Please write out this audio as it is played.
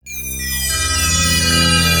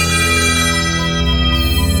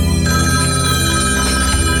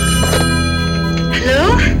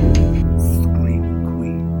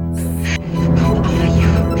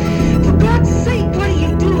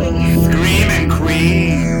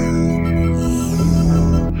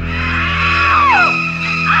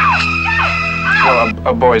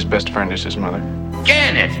A boy's best friend is his mother.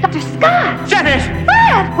 Janet! Dr. Scott! Janet!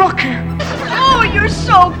 Fred! Rocky! Oh, you're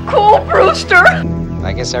so cool, Brewster!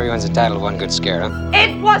 I guess everyone's entitled to one good scare, huh?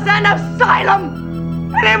 It was an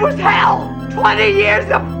asylum! And it was hell! 20 years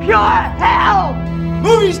of pure hell!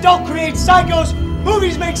 Movies don't create psychos!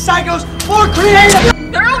 Movies make psychos more creative!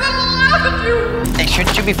 They're all gonna laugh at you! Hey,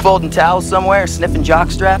 shouldn't you be folding towels somewhere, sniffing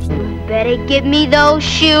jock straps? Better give me those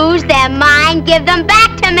shoes. They're mine. Give them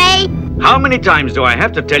back to me. How many times do I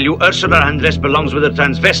have to tell you Ursula Andress belongs with the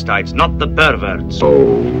transvestites, not the perverts?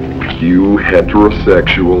 Oh, you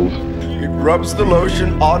heterosexuals. It rubs the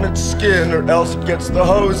lotion on its skin or else it gets the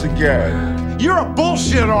hose again. You're a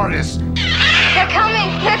bullshit artist! They're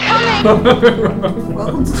coming. They're coming.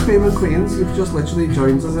 Welcome to Screaming Queens. You've just literally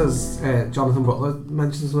joined us as Jonathan Butler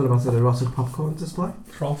mentioned something about an erotic popcorn display.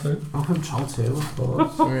 Troll 2. Oh, from Troll 2, of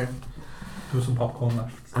course. There was some popcorn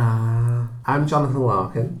left. I'm Jonathan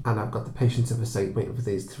Larkin, and I've got the patience of a saint waiting for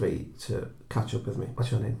these three to catch up with me.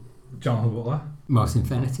 What's your name? Jonathan Butler. Mark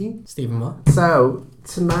Infinity. Stephen Moore. So,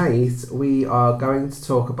 tonight we are going to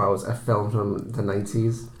talk about a film from the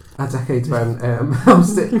 90s. A decade when,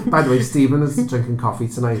 by the way, Stephen is drinking coffee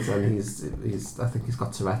tonight and he's I think he's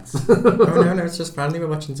got Tourette's. No, it's just randomly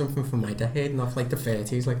we're watching something from my decade, not like the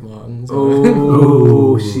 30s like Martin's.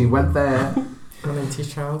 Oh, she went there. I'm an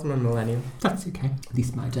 90s child, I'm a millennial. That's okay. At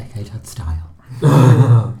least my decade had style.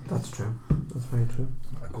 That's true. That's very true.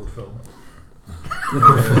 A good film.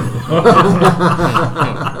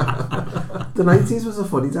 The 90s was a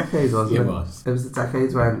funny decade, wasn't it? It was. It was the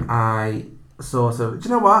decade when I sort of... Do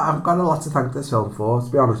you know what? I've got a lot to thank this film for, to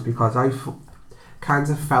be honest, because I kind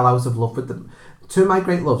of fell out of love with them. Two of my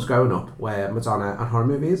great loves growing up were Madonna and horror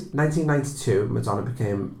movies. 1992, Madonna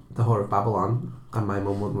became the Whore of Babylon, and my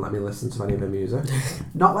mum wouldn't let me listen to any of her music.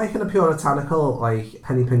 Not like in a puritanical, like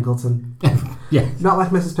Penny Pinkleton. Yeah. Not like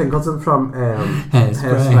Mrs. Pinkleton from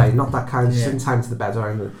Hairspray. Not that kind. She didn't time to the bed or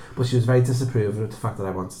anything. But she was very disapproving of the fact that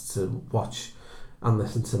I wanted to watch and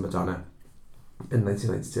listen to Madonna in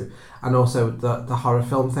 1992. And also the horror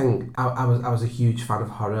film thing. I was a huge fan of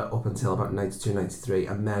horror up until about 92, 93,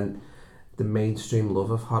 and then the mainstream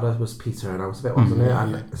love of horror was petering out a bit, wasn't it?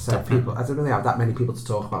 And so people, I didn't really have that many people to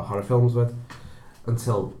talk about horror films with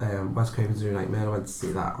until Wes Craven's New Nightmare. I went to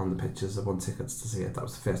see that on the pictures. I won tickets to see it. That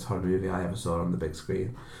was the first horror movie I ever saw on the big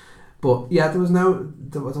screen. But yeah, there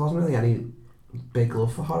wasn't really any big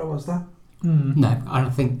love for horror, was there? No, I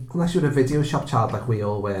don't think... Unless you were a video shop child like we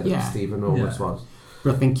all were, that Stephen always was.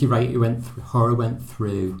 But I think you're right, horror went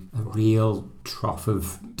through a real trough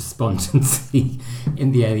of despondency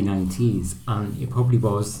in the early 90s, and it probably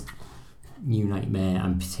was New Nightmare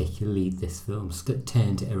and particularly this film that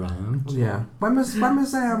turned it around. Yeah. When was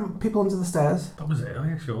People Under the Stairs? That was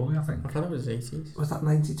earlier, surely, I think. I thought it was 80s. Was that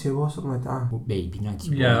 92 or something like that? Well, maybe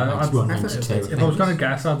 91, yeah, 91, 92. If I was going to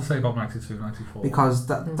guess, I'd say about 92, 94. Because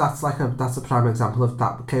that's a prime example of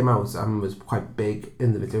that came out and was quite big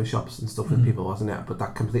in the video shops and stuff with people, wasn't it? But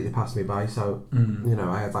that completely passed me by. So you know,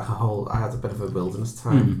 I had a bit of a wilderness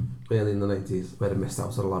time early in the 90s where I missed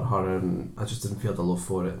out on a lot of horror and I just didn't feel the love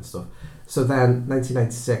for it and stuff. So then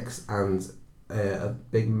 1996 and a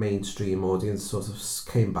big mainstream audience sort of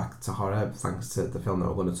came back to horror thanks to the film that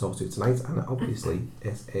we're going to talk to tonight, and obviously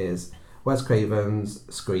it is Wes Craven's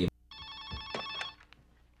Scream.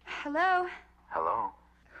 Hello. Hello.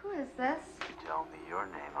 Who is this? You tell me your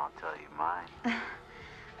name, I'll tell you mine.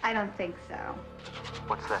 I don't think so.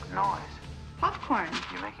 What's that noise? Popcorn.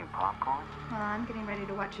 You making popcorn? Well, I'm getting ready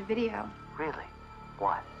to watch a video. Really?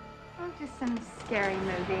 What? Oh, just some scary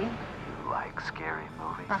movie. You like scary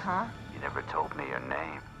movies? Uh-huh. You never told me your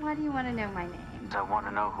name. Why do you want to know my name? I want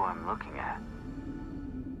to know who I'm looking at.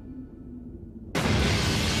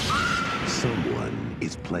 Someone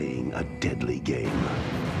is playing a deadly game.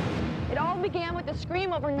 It all began with a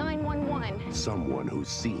scream over 911. Someone who's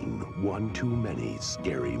seen one too many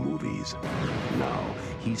scary movies. Now,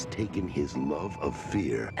 he's taken his love of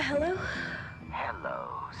fear. Hello? Hello,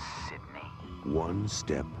 Sydney. One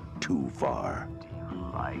step too far. Do you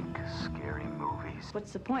like scary movies?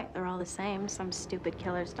 What's the point? They're all the same. Some stupid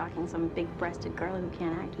killer stalking some big-breasted girl who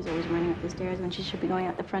can't act, who's always running up the stairs when she should be going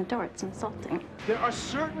out the front door. It's insulting. There are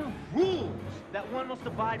certain rules that one must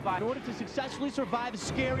abide by in order to successfully survive a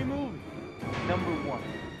scary movie. Number one,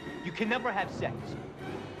 you can never have sex.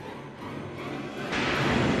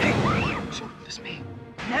 Hey, shoot, this me.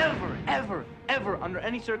 Never, ever, ever, under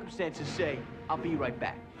any circumstances say, I'll be right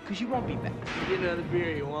back. Because you won't be back. Get another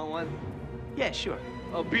beer, you want one? Yeah, sure.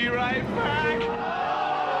 I'll be right back.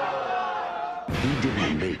 He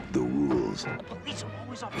didn't make the rules. The police are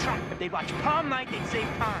always off track. If they watch prom night, they'd save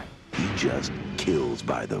time. He just kills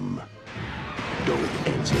by them. Don't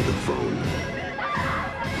answer the phone.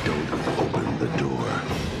 Don't open the door.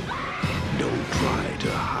 Don't try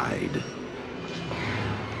to hide.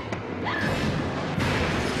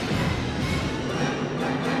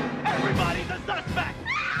 Everybody's a suspect!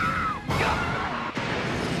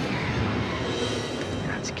 You're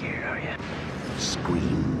not scared, are you?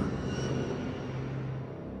 Scream.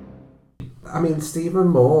 I mean, Stephen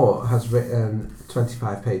Moore has written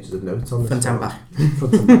 25 pages of notes on this. Front and back.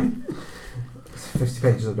 Front and back. 50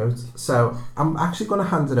 pages of notes. So I'm actually going to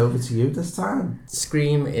hand it over to you this time.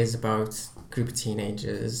 Scream is about a group of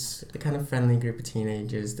teenagers, the kind of friendly group of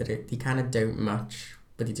teenagers that they kind of don't much,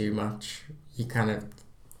 but they do much. You kind of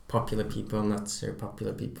popular people, not so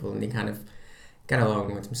popular people, and they kind of get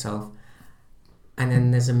along with themselves. And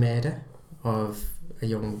then there's a murder of a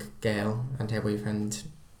young girl and her boyfriend.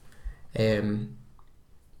 And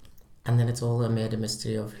then it's all a murder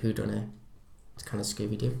mystery of whodunit. It's kind of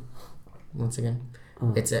Scooby-Doo, once again.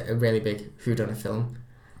 It's a really big whodunit film,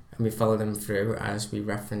 and we follow them through as we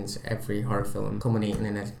reference every horror film, culminating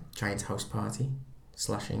in a giant house party,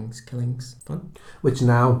 slashings, killings, fun. Which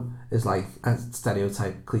now is like a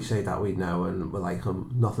stereotype cliche that we know, and we're like,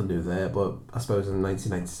 nothing new there. But I suppose in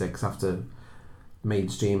 1996, after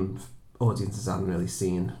mainstream audiences hadn't really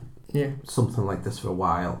seen something like this for a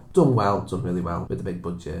while, done really well with a big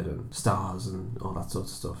budget and stars and all that sort of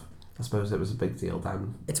stuff. I suppose it was a big deal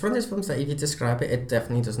then. It's one of those films that if you describe it, it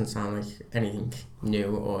definitely doesn't sound like anything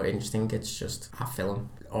new or interesting. It's just a film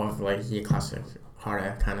of like your classic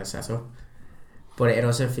horror kind of setup. But it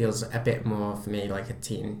also feels a bit more for me like a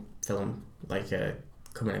teen film, like a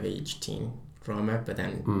coming of age teen drama, but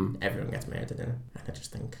then everyone gets murdered in it. And I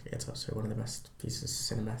just think it's also one of the best pieces of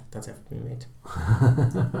cinema that's ever been made.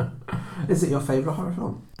 Is it your favourite horror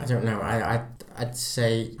film? I don't know. I'd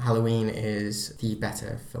say Halloween is the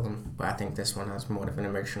better film, but I think this one has more of an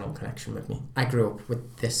emotional connection with me. I grew up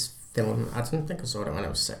with this film. I don't think I saw it when I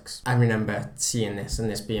was 6. I remember seeing this and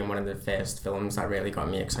this being one of the first films that really got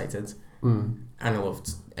me excited. And I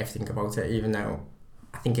loved everything about it, even though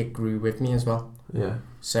I think it grew with me as well. Yeah.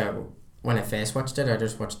 So when I first watched it, I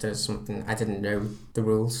just watched it as something, I didn't know the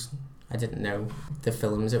rules. I didn't know the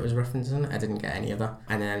films it was referencing. I didn't get any of that.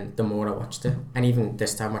 And then the more I watched it, and even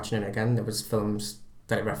this time watching it again, there was films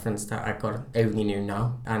that it referenced that I only knew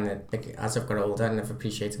now. And as I've got older and I've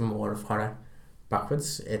appreciated more of horror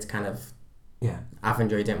backwards, it's kind of, I've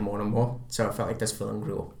enjoyed it more and more. So I felt like this film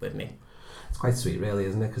grew up with me. It's quite sweet really,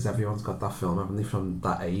 isn't it? Because everyone's got that film, haven't they, from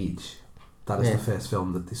that age. That is the first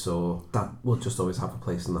film that they saw that will just always have a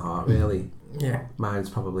place in the heart, really. Yeah. Mine's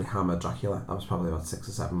probably Hammer Dracula. I was probably about 6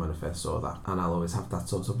 or 7 when I first saw that, and I'll always have that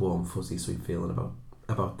sort of warm, fuzzy, sweet feeling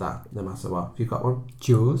about that, no matter what. Have you got one?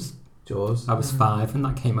 Jaws. I was 5 when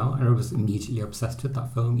that came out, and I was immediately obsessed with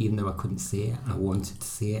that film, even though I couldn't see it, and I wanted to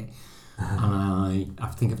see it. And I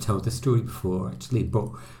think I've told this story before, actually, but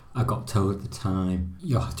I got told at the time,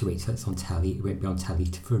 you'll have to wait till it's on telly. It won't be on telly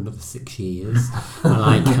for another 6 years. And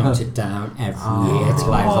I counted down every year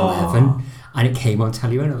till I was 11. And it came on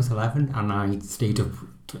telly when I was 11. And I stayed up,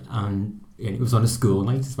 and it was on a school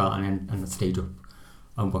night as well. And I stayed up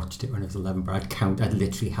and watched it when I was 11. But I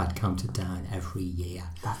literally had counted down every year.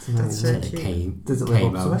 That's amazing. That's so cute. it came. Does it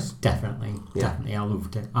live up to it? Definitely. I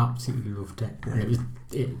loved it. Absolutely loved it. Yeah. And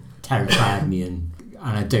it terrified me, and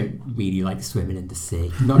I don't really like swimming in the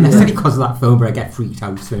sea. Not necessarily because of that film, but I get freaked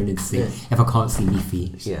out swimming in the sea if I can't see my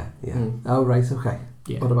feet. Yeah. Oh, right, okay.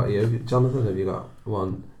 Yeah. What about you, Jonathan? Have you got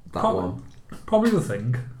one? One? Probably The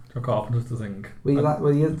Thing. John Carpenter's The Thing.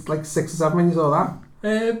 Were you like 6 or 7 when you saw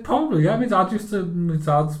that? Probably, yeah. My dad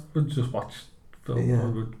would just watch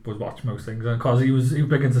film, would watch most things, and because he was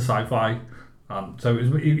big into sci-fi, so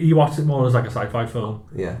he watched it more as like a sci-fi film.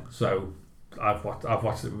 Yeah. So I've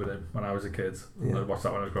watched it with him when I was a kid. Yeah. I watched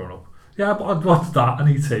that when I was growing up. Yeah, but I'd watched that and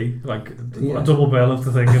E.T. Like a double bill of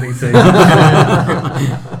The Thing and E.T.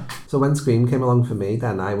 So when Scream came along for me,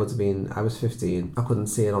 then I was 15. I couldn't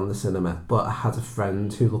see it on the cinema, but I had a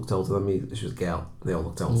friend who looked older than me. She was a girl. They all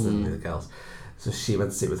looked older than me, the girls. So she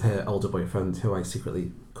went to see it with her older boyfriend, who I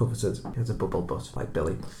secretly coveted. He had a bubble butt, like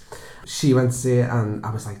Billy. She went to see it, and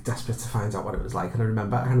I was like desperate to find out what it was like. And I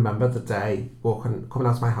remember the day coming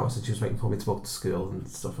out of my house, and she was waiting for me to walk to school and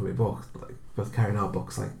stuff for me book, like both carrying our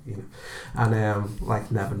books, like, you know, and like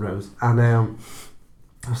Neb and Rose. And I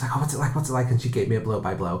was like, oh, what's it like? And she gave me a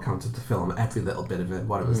blow-by-blow account of the film, every little bit of it,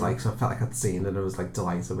 what it was like. So I felt like I'd seen it, and I was like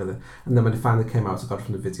delighted with it. And then when it finally came out, I got it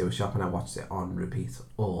from the video shop, and I watched it on repeat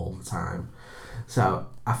all the time. So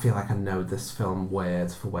I feel like I know this film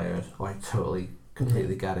word for word, like totally,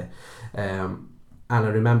 completely get it. And I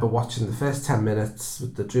remember watching the first 10 minutes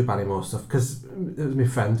with the Drew Barrymore stuff, because it was my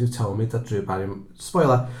friend who told me that Drew Barrymore,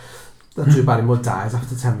 spoiler, that Drew Barrymore dies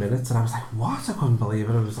after 10 minutes, and I was like, what? I couldn't believe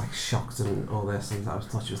it. I was like shocked and all this, and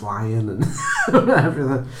thought she was lying and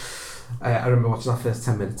everything. I remember watching that first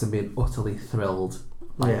 10 minutes and being utterly thrilled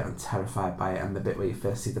by it and terrified by it, and the bit where you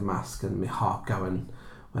first see the mask and my heart going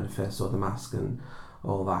when I first saw the mask and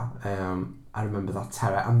all that. I remember that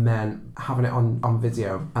terror, and then having it on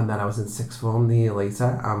video, and then I was in sixth form the year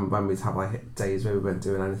later, and when we'd have like days where we weren't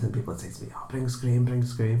doing anything, people would say to me, oh, bring Scream, and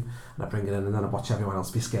I'd bring it in, and then I'd watch everyone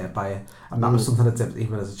else be scared by it, and that was something I did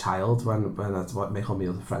even as a child. When I'd make all my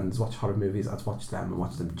other friends watch horror movies, I'd watch them and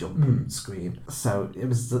watch them jump and scream. So it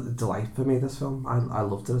was a delight for me, this film. I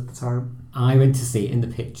loved it at the time. I went to see it in the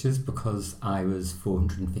pictures because I was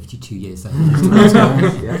 452 years old.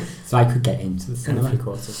 So I could get into the cinema.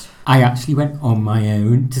 3/4. I actually went on my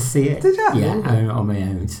own to see it. Did you? Yeah, I went on my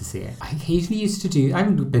own to see it. I occasionally used to do... I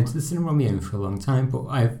haven't been to the cinema on my own for a long time, but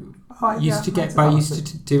I used to do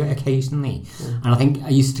it occasionally. And I think I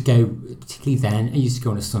used to go, particularly then, I used to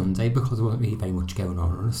go on a Sunday because there wasn't really very much going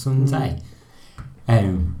on a Sunday.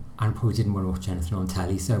 And I probably didn't want to watch anything on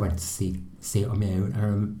telly, so I went to see it on my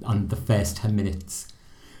own. And the first 10 minutes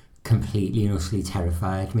completely and utterly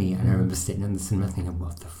terrified me. And I remember sitting in the cinema thinking,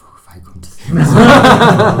 what the fuck have I come to see this?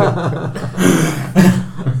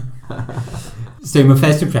 So my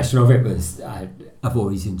first impression of it was I've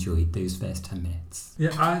always enjoyed those first 10 minutes.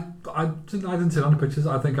 Yeah, I didn't see it on the pictures.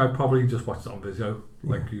 I think I probably just watched it on video,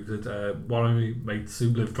 like you did. One of my mates who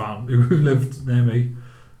lived near me,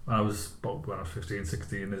 when I was 15,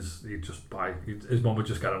 16, his mum would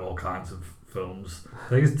just get him all kinds of films. I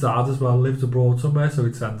think his dad as well lived abroad somewhere, so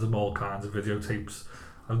he'd send him all kinds of videotapes.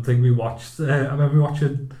 I think we watched, I remember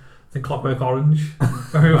watching, I think, Clockwork Orange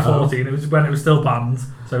when we were 14. It was when it was still banned,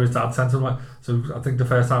 so his dad sent him. So I think the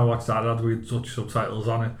first time I watched that, we had Dutch subtitles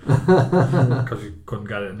on it because you couldn't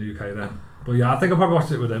get it in the UK then. But yeah, I think I probably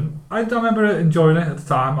watched it with him. I remember enjoying it at the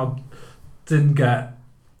time. I didn't get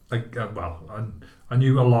I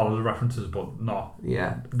knew a lot of the references, but not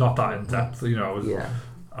that in depth. You know,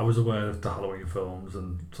 I was aware of the Halloween films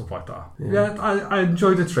and stuff like that. Yeah, I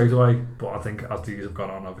enjoyed it straight away, but I think as the years have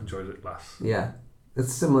gone on, I've enjoyed it less. Yeah. It's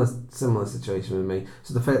a similar situation with me.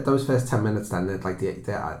 So those first 10 minutes then, like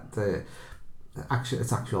the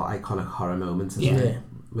actual iconic horror moments, isn't it?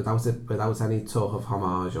 Without any talk of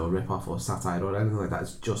homage or rip-off or satire or anything like that.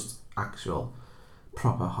 It's just actual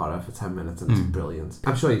proper horror for 10 minutes, and it's brilliant.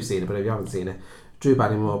 I'm sure you've seen it, but if you haven't seen it, Drew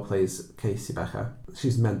Barrymore plays Casey Becker.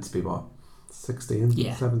 She's meant to be 16,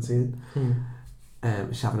 17.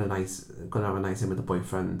 She's gonna have a night in with a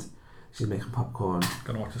boyfriend. She's making popcorn.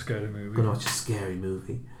 Gonna watch a scary movie.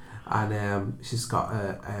 And she's got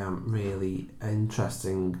a really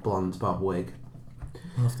interesting blonde bob wig.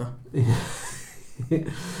 Love that.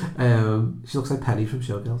 She looks like Penny from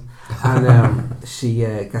Showgirls. And she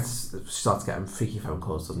starts getting freaky phone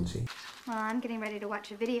calls, doesn't she? Well, I'm getting ready to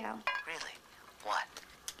watch a video. Really? What?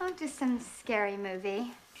 Oh, just some scary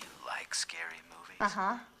movie. You like scary movies?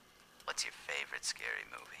 Uh-huh. What's your favorite scary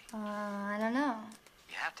movie? I don't know.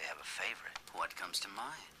 You have to have a favorite. What comes to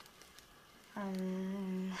mind?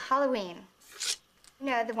 Halloween. You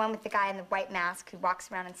know, the one with the guy in the white mask who walks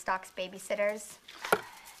around and stalks babysitters? Yeah.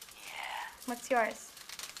 What's yours?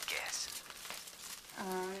 Guess.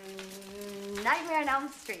 Nightmare on Elm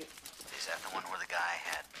Street. Is that the one where the guy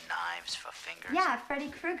had knives for fingers? Yeah, Freddy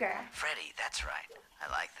Krueger. Freddy, that's right. I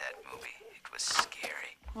like that movie. It was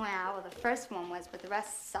scary. Well, the first one was, but the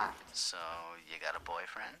rest sucked. So, you got a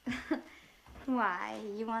boyfriend? Why?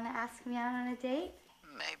 You want to ask me out on a date?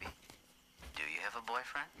 Maybe. Do you have a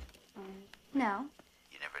boyfriend? No.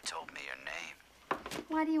 You never told me your name.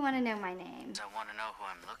 Why do you want to know my name? I want to know who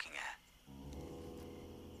I'm looking at.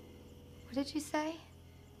 What did you say?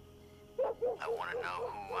 I want to know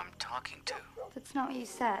who I'm talking to. That's not what you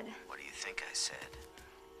said. What do you think I said?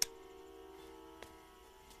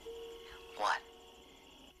 What?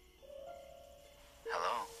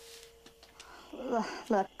 Hello?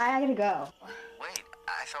 Look, I gotta go. Wait,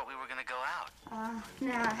 I thought we were gonna go out.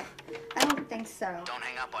 Nah, I don't think so. Don't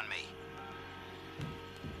hang up on me.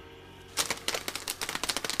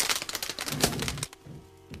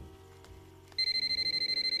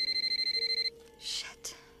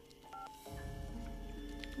 Shit.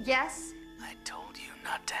 Yes? I told you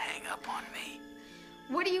not to hang up on me.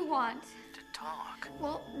 What do you want? To talk.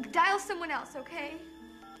 Well, dial someone else, okay?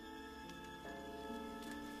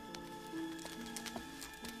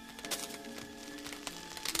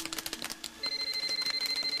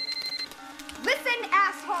 Listen,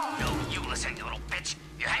 asshole! No, you listen, you little bitch.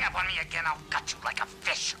 You hang up on me again, I'll gut you like a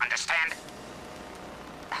fish, understand?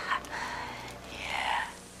 Yeah.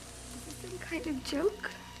 Is this some kind of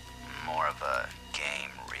joke? More of a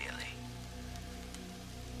game, really.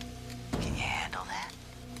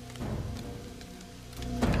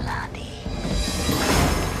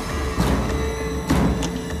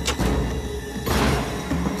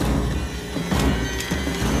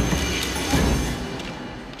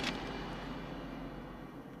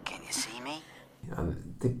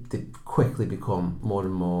 quickly become more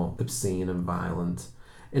and more obscene and violent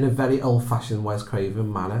in a very old-fashioned Wes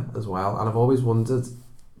Craven manner as well. And I've always wondered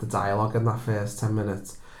the dialogue in that first 10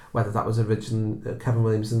 minutes, whether that was Kevin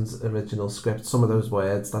Williamson's original script, some of those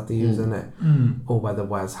words that they use in it, or whether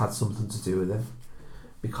Wes had something to do with it.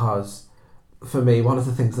 Because for me, one of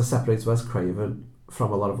the things that separates Wes Craven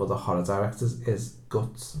from a lot of other horror directors is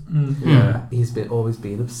guts. He's always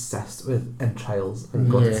been obsessed with entrails and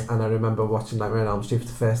guts. And I remember watching Nightmare on Elm Street for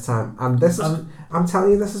the first time, and this is, I'm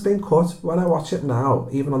telling you, this has been cut. When I watch it now,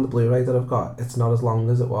 even on the Blu-ray that I've got, it's not as long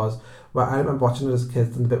as it was. But I remember watching it as a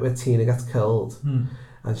kid, and the bit where Tina gets killed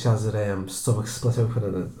and she has her stomach split open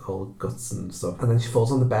and all guts and stuff, and then she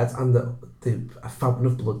falls on the bed, and a fountain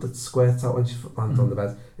of blood that squirts out when she lands on the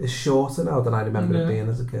bed is shorter now than I remember it being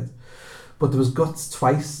as a kid. But there was guts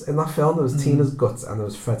twice in that film. There was Tina's guts, and there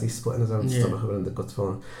was Freddy splitting his own stomach open and the guts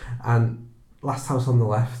falling. And Last House on the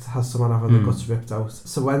Left has someone having the guts ripped out.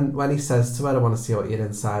 So when he says to her, I want to see what your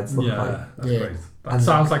insides look like. That's great. That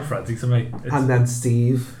sounds like Freddy to me. And then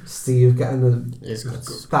Steve getting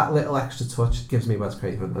that little extra touch gives me Wes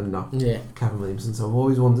Craven and not Kevin Williamson. So I've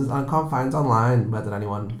always wondered, and I can't find online whether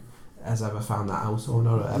anyone has ever found that out or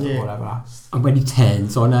not, or ever asked. And when he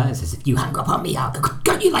turns on her and says, if you hang up on me, I'll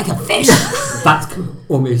gut you like a fish. That's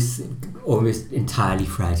almost entirely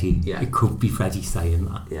Freddy. It could be Freddy saying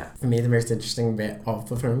that. For me, the most interesting bit of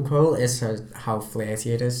the phone call is how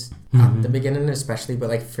flirty it is at the beginning, especially, but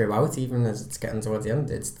like throughout, even as it's getting towards the end,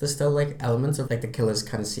 there's still like elements of like the killer's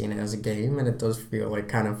kind of seeing it as a game, and it does feel like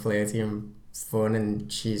kind of flirty and fun,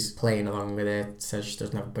 and she's playing along with it, says she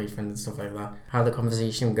doesn't have a boyfriend and stuff like that. How the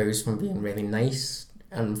conversation goes from being really nice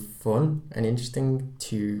and fun and interesting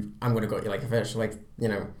to I'm gonna gut you like a fish, like, you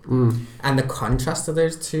know. And the contrast of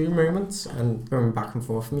those two moments and going back and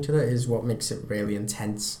forth from each other is what makes it really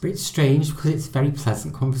intense. But it's strange because it's a very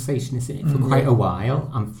pleasant conversation, isn't it, for quite a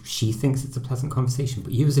while, and she thinks it's a pleasant conversation,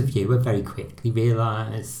 but you as a viewer very quickly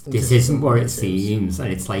realise this isn't what it seems,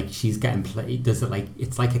 and it's like she's getting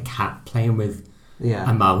it's like a cat playing with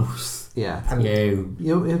a mouse. And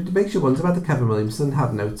it makes you wonder whether Kevin Williamson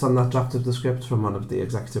had notes on that draft of the script from one of the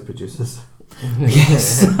executive producers.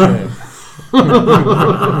 Yes.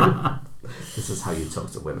 This is how you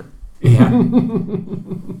talk to women.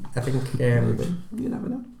 I think you never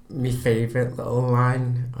know. My favourite little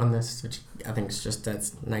line on this, which I think is just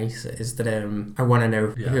that's nice, is that I want to know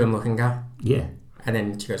who I'm looking at. And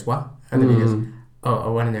then she goes, what? And then he goes, oh, I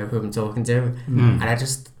want to know who I'm talking to. And I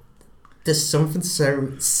just, there's something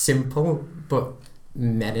so simple but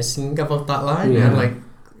menacing about that line, and like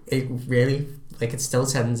it really, like, it still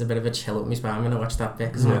sends a bit of a chill up my spine when I watch that bit,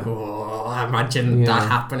 because I'm like, oh, imagine that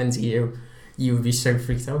happening to you. You would be so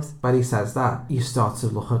freaked out. When he says that, you start to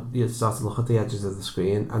look at the edges of the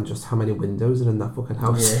screen and just how many windows are in that fucking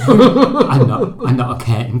house. and not a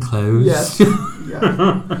curtain closed.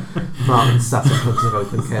 Martin sat in front of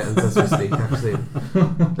open curtains as we speak, actually.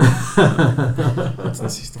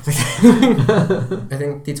 I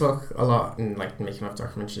think they talk a lot in like making of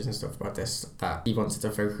documentaries and stuff about this, that he wanted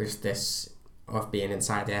to focus this of being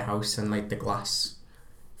inside their house, and like the glass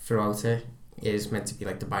throughout it is meant to be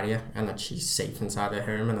like the barrier, and that she's safe inside her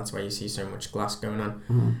home, and that's why you see so much glass going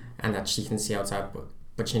on, and that she can see outside,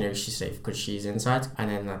 but she knows she's safe because she's inside.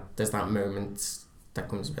 And then there's that moment that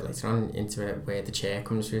comes a bit later on into it where the chair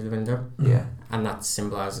comes through the window, and that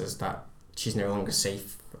symbolises that she's no longer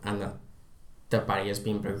safe, and that the barrier's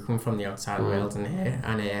been broken from the outside world, and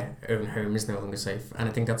her own home is no longer safe. And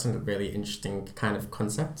I think that's a really interesting kind of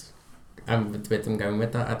concept. And with them going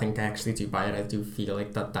with that, I think I actually do buy it. I do feel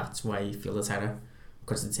like that's why you feel the terror,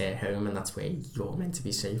 because it's their home, and that's where you're meant to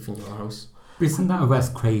be safe in your house. But isn't that a Wes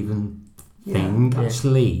Craven thing?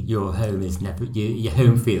 Actually, your home is never your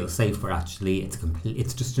home feels safe, but actually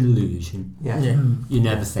it's just an illusion. You're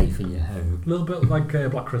never safe in your home. A little bit like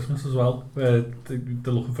Black Christmas as well, where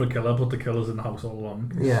they're looking for a killer, but the killer's in the house all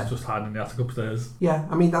along. It's just hiding in the attic upstairs.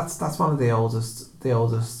 I mean that's one of the oldest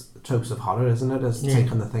tropes of horror, isn't it? Is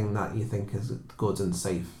taking the thing that you think is good and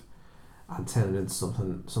safe and turning it into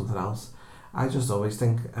something else. I just always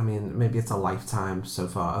think, I mean, maybe it's a lifetime so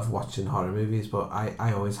far of watching horror movies, but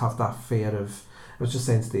I always have that fear of, I was just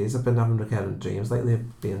saying to these, I've been having recurrent dreams lately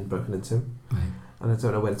of being broken into, and I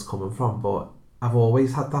don't know where it's coming from, but I've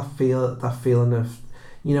always had that feeling of,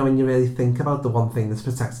 you know, when you really think about the one thing that's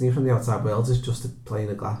protecting you from the outside world is just a pane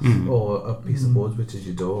of glass or a piece of wood, which is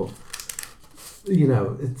your door. You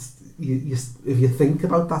know, it's you if you think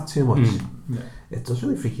about that too much, it does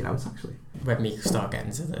really freak you out, actually. When we start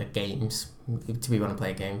getting to the games, do we want to play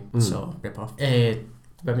a game? So rip off.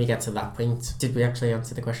 When we get to that point, did we actually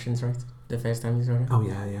answer the questions right the first time you saw it? Oh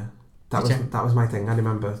yeah. That was my thing. I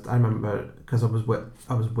remember because I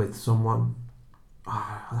was with someone.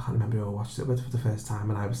 I can't remember who I watched it with for the first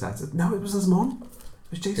time, and I was there. No, it was his mum.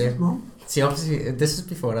 It was Jason's mum. See, obviously, this is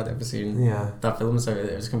before I'd ever seen that film, so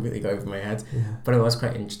it was completely going over my head. Yeah. But I was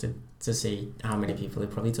quite interested to see how many people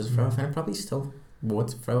it probably does throw off, and it probably still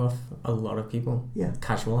would throw off a lot of people. Yeah.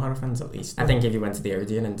 Casual horror fans, at least. I think if you went to the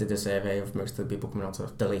Odeon and did a survey of most of the people coming out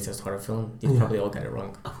of the latest horror film, you'd probably all get it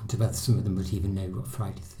wrong. I wonder whether some of them would even know what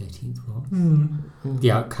Friday the 13th was.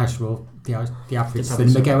 The average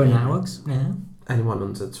cinema goer now. Yeah. Anyone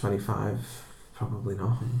under 25, probably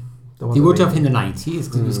not. They would have in the 90s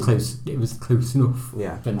because it was close enough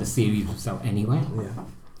when the series was out anyway. Yeah.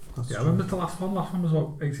 I remember the last one. Last one was what,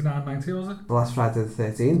 89, 90, was it? The last Friday the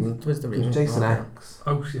 13th. It was the remake. Jason X.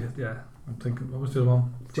 Oh shit, yeah. I'm thinking, what was the other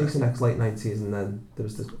one? Jason X late 90s, and then there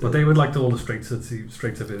was the but they would like all the straight to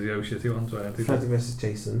video shitty ones, weren't they? Freddy vs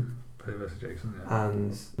Jason. Freddy vs Jason, yeah.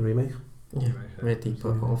 And the remake. Yeah, where they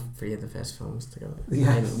put all three of the first films together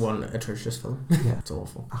in one atrocious film. Yeah. It's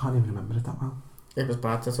awful. I can't even remember it that well. It was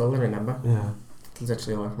bad, that's all I remember. Yeah. It's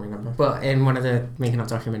literally all I can remember. But in one of the making of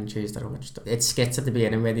documentaries that I watched, it's skits at the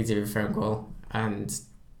beginning where they do a phone call and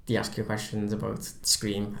they ask you questions about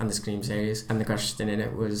Scream and the Scream series, and the question in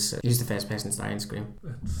it was, who's the first person to die in Scream?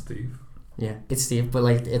 It's Steve. Yeah, it's Steve, but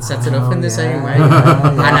like it sets it up in the same way.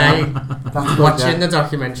 And watching the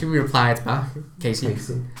documentary, we replied back, Casey.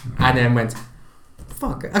 And then went,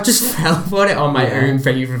 fuck, I just fell for it on my own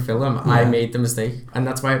favourite film. I made the mistake. And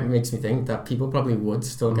that's why it makes me think that people probably would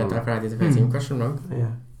still get that Friday the 13th question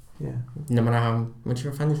wrong. Yeah. No matter how much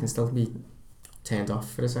of a fan, you can still be turned off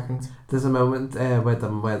for a second. There's a moment where the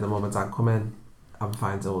mum and dad come in and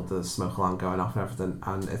find all the smoke alarm going off and everything,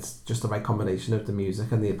 and it's just the right combination of the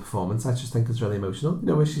music and the performance. I just think it's really emotional. You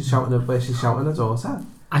know, where she's shouting her daughter.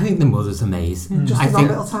 I think the mother's amazing. Just in that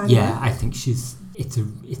little tiny way. I think it's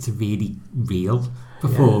a really real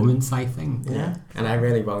performance, I think. Yeah. And I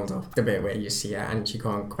really wound up the bit where you see her and she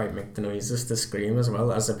can't quite make the noises to scream as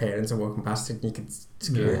well, as the parents are walking past her and you can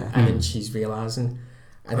scream, and then she's realising.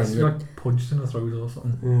 And then he like punched in the throat or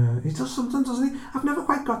something. Yeah, he does something, doesn't he? I've never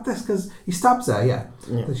quite got this, because he stabs her,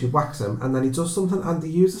 then she whacks him, and then he does something, and they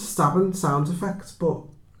use a stabbing sound effect, but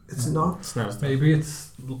it's not. Maybe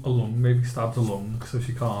it's a lung, maybe stabs a lung, so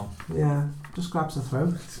she can't. Yeah, just grabs her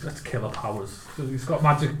throat. It's killer powers. He's got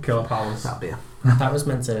magic killer powers. That'll be it. That was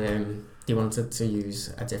meant to, they wanted to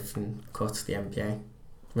use a different cut, the MPA.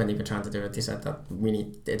 When they were trying to do it, they said that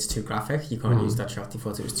it's too graphic, you can't use that shot. They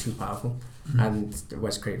thought it was too powerful. And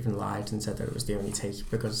Wes Craven lied and said that it was the only take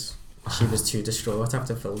because she was too distraught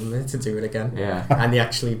after filming it to do it again. Yeah. And they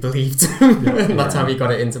actually believed him. That's how he got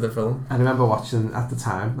it into the film. I remember watching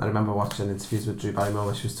interviews with Drew Barrymore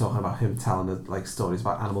where she was talking about him telling her like stories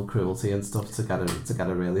about animal cruelty and stuff to get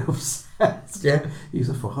her really upset. Yeah. He's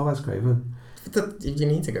a fucker, Wes Craven. But you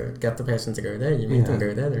need to get the person to go there. You make them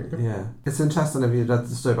go there, don't you? Yeah. It's interesting if you read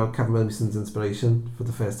the story about Kevin Williamson's inspiration for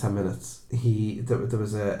the first 10 minutes. There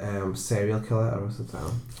was a serial killer, or was it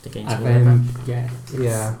down? The Gainesville Ripper.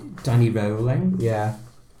 Yeah. Danny Rowling. Yeah.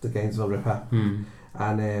 The Gainesville Ripper.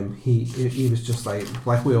 And he was just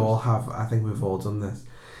like we all have, I think we've all done this.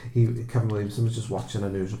 Kevin Williamson was just watching a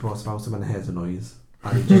news report about him and heard a noise.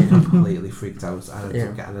 And he just completely freaked out and ended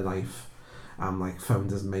up getting a knife. And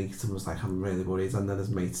phoned his mate and was like, I'm really worried, and then his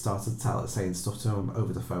mate started saying stuff to him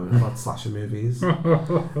over the phone about slasher movies.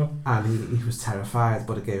 And he was terrified,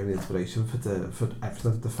 but it gave him the inspiration for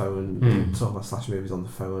everything, the phone, talking about slasher movies on the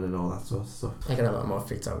phone and all that sort of stuff. I get a lot more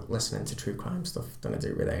freaked out listening to true crime stuff than I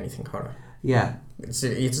do with anything horror. Yeah. It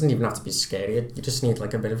doesn't even have to be scary, you just need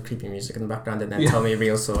like a bit of creepy music in the background and then tell me a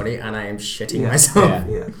real story and I am shitting myself.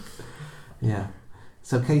 Yeah.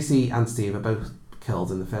 So Casey and Steve are both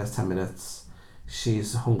killed in the first 10 minutes.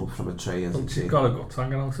 She's hung up from a tree, isn't she? She's got her guts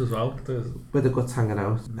hanging out as well. With the guts hanging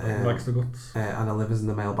out. Likes the guts. And her liver's in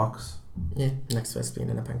the mailbox. Yeah, next to her spleen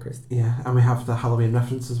and a pancreas. Yeah, and we have the Halloween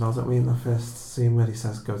reference as well, don't we, in the first scene where he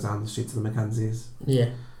says, go down the street to the Mackenzies. Yeah.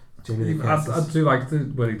 Jamie Lee I do like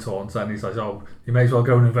where he taunts and he says, oh, you may as well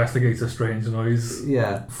go and investigate a strange noise.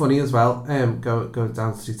 Yeah, funny as well. Go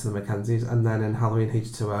down the street to the Mackenzies, and then in Halloween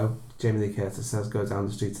H2O, Jamie Lee Curtis says, go down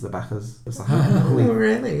the street to the Beckers. It's like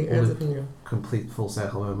a complete full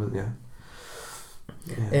circle moment, yeah.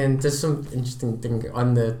 And there's some interesting thing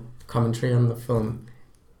on the commentary on the film.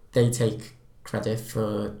 They take credit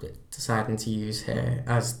for deciding to use her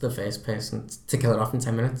as the first person to kill her off in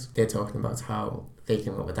 10 minutes. They're talking about how they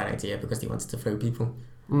came up with that idea because they wanted to throw people.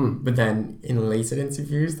 But then in later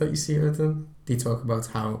interviews that you see with them, they talk about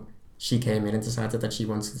how she came in and decided that she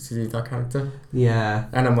wanted to do that character. Yeah.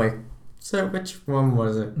 And I'm like, so which one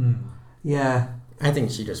was it? Yeah. I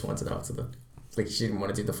think she just wanted out of it. like she didn't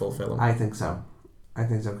want to do the full film. I think so,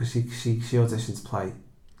 because she auditioned to play.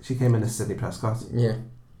 She came in as Sidney Prescott. Yeah.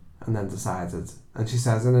 And then decided, and she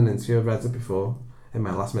says in an interview, I've read it before in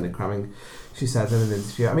my last minute cramming, she says in an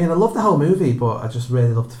interview, I mean, I love the whole movie, but I just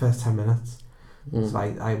really loved the first 10 minutes. So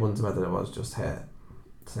I wonder whether it was just her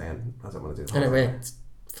saying, I don't want to do that. And it worked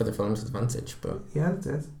for the film's advantage, but... Yeah, it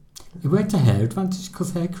did. It worked to her advantage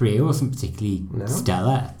because her career wasn't particularly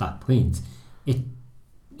stellar at that point. It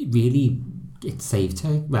really... It saved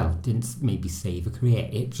her. Well, didn't maybe save a career.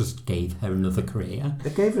 It just gave her another career.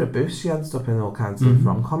 It gave her a boost. She ended up in all kinds of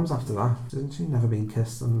rom-coms after that, didn't she? Never Been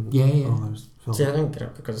Kissed and all those films. See, I don't get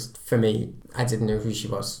it because for me, I didn't know who she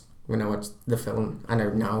was when I watched the film. I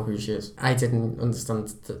know now who she is. I didn't understand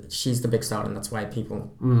that she's the big star and that's why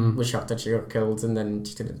people were shocked that she got killed and then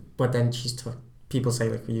she didn't. But then people say,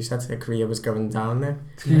 like you said, her career was going down there.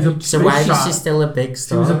 So why is she still a big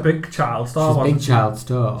star? She was a big child star. She's a big child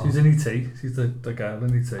star. She's in E.T. She's the girl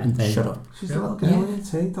in E.T. And shut up. She's the little girl in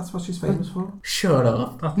E.T. That's what she's famous for. Shut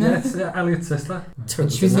up. It's Elliot's sister.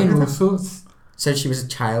 And she was in all sorts. So she was a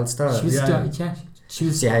child star? She was she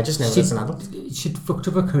was. Yeah, I just know as an adult. She'd fucked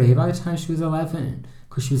up her career by the time she was 11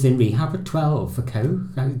 because she was in rehab at 12 for coke,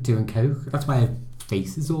 doing coke. That's why her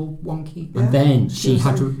face is all wonky. Yeah, and then she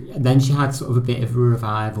had sort of a bit of a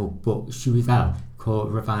revival, but she was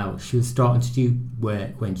called revival. She was starting to do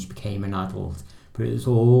work when she became an adult, but it was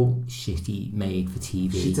all shitty made for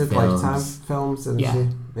TV. She did films. Lifetime films, didn't she?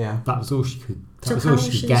 Yeah. That was all she could. So was all how she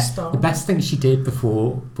was could she a get. star? The best thing she did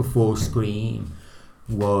before Scream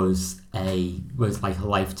was like a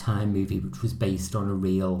Lifetime movie, which was based on a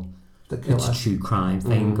real. It's a true crime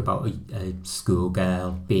thing about a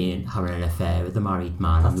schoolgirl having an affair with a married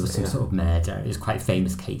man, and there was some sort of murder. It was quite a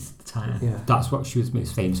famous case at the time. Yeah. That's what she was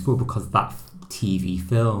most famous for, because that TV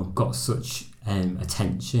film got such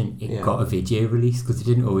attention. It got a video release, because it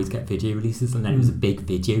didn't always get video releases, and then it was a big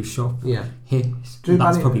video shop hit.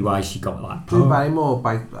 That's probably why she got that. Drew Barrymore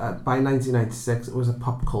by 1996 was a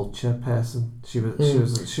pop culture person. She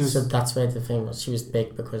was. So that's where the thing was. She was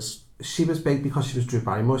big because. She was big because she was Drew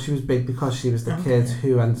Barrymore. She was big because she was the kid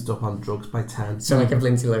who ended up on drugs by 10. So like if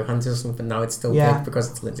Lindsay Lohan's or something, now it's still big because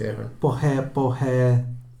it's Lindsay Lohan.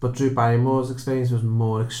 But Drew Barrymore's experience was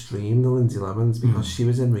more extreme than Lindsay Lohan's because she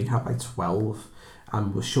was in rehab by 12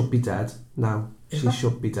 and should be dead now.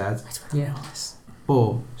 Should be dead.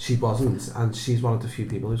 But she wasn't, and she's one of the few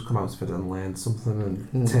people who's come out of it and learned something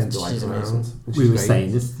and turned the life around. We were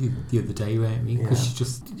saying this the other day, weren't we? Because she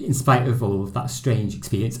just, in spite of all of that strange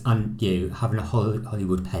experience and having a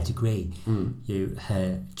Hollywood pedigree,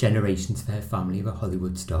 her generations of her family were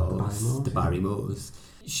Hollywood stars, the Barrymores.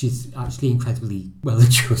 She's actually incredibly well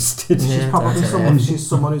adjusted. She's probably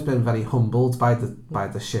someone who's been very humbled by the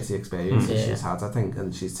shitty experiences she's had, I think,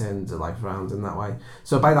 and she's turned her life around in that way.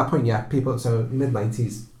 So by that point, so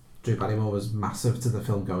mid-90s, Drew Barrymore was massive to the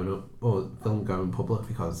film going public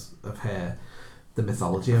because of the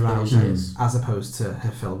mythology around her, as opposed to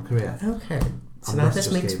her film career. Okay. So now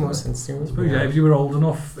this makes more sense to me. If you were old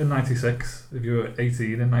enough in 96, if you were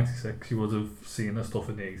 18 in 96, you would have seen her stuff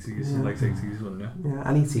in the 80s, late 80s, wouldn't you? Yeah,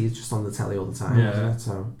 and E.T. is just on the telly all the time, isn't it?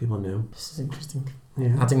 So people knew. This is interesting.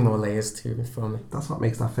 Yeah. Adding more layers to it for me. That's what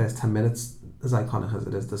makes that first 10 minutes as iconic as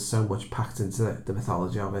it is. There's so much packed into the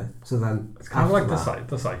mythology of it. So then it's kind of like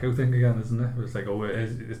the Psycho thing again, isn't it? It's like,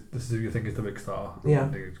 this is who you think is the big star. Yeah.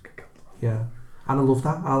 Yeah. And I love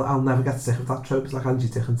that. I'll never get sick of that trope. It's like Angie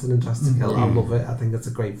Dickinson in Dressed to Kill. I love it. I think it's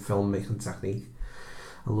a great filmmaking technique.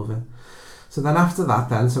 I love it. So then after that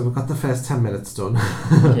so we've got the first 10 minutes done.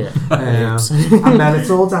 And then it's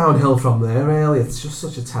all downhill from there, really. It's just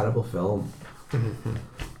such a terrible film. I'm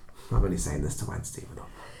only saying this to wind Stephen up.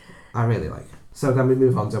 I really like it. So then we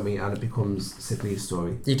move on, don't we? And it becomes Sydney's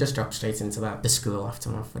story. You just drop straight into the school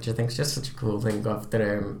aftermath, which I think is just such a cool thing of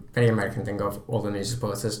the very American thing of all the news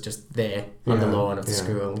reporters just there on the lawn of the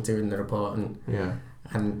school doing the reporting.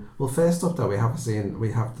 And well, first up though, we have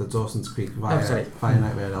the Dawson's Creek via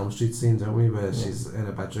Nightmare on Elm Street scene, don't we? Where she's in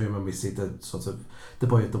a bedroom and we see the sort of the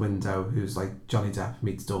boy at the window who's like Johnny Depp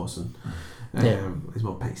meets Dawson. He's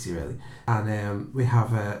more pacey really, and we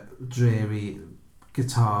have a dreary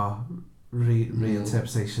guitar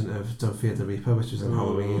reinterpretation of Don't Fear the Reaper, which was in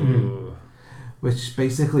Halloween, which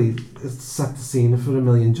basically set the scene for a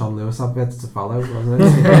million John Lewis adverts to follow, wasn't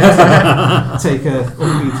it? Take a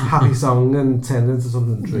upbeat, happy song and turn it into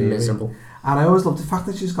something dreary. Miserable. And I always loved the fact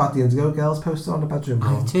that she's got the Indigo Girls poster on the bedroom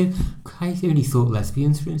wall. I too. I only thought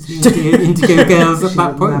lesbians were into the Indigo Girls at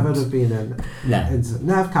that point. She would never have been into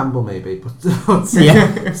Nev Campbell maybe, but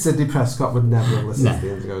Sidney Prescott would never have listened to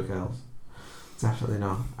the Indigo Girls. Definitely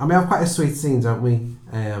not. And we have quite a sweet scene, don't we?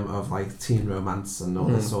 of like teen romance and all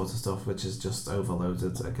this sort of stuff, which is just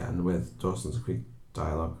overloaded again with Dawson's Creek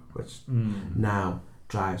dialogue, which now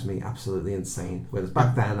drives me absolutely insane. Whereas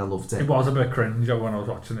back then I loved it. It was a bit cringe when I was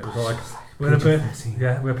watching it. It was like we're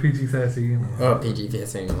PG-13. Oh,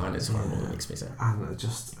 PG-13 line is horrible. It makes me sick. And it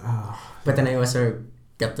just. But then I also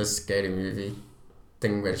get this Scary Movie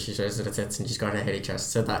thing where she shows her the tits and she's got a hairy chest,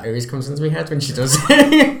 so that always comes into my head when she does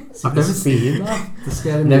it. I've never seen that. The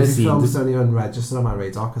Scary Movie films don't even register on my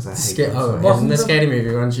radar because I hate them. In the Scary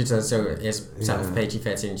Movie one, she does, so it's set up for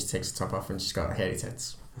PG-13, she takes the top off and she's got hairy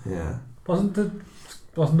tits. Yeah. Wasn't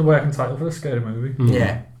the working title for the Scary Movie?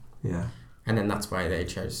 Yeah. Yeah. And then that's why they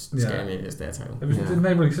chose Scary Movie as their title. It was didn't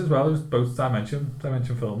they release as well? It was both Dimension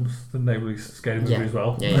films. Didn't they release Scary Movie as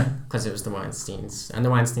well? Yeah, because it was the Weinsteins, and the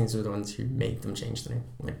Weinsteins were the ones who made them change the name.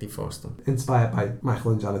 Like they forced them. Inspired by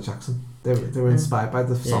Michael and Janet Jackson. They were inspired by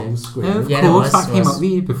the song Scream. Of course, that came out the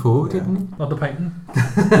year before, didn't it? Not the painting.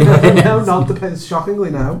 No, not the painting. Shockingly,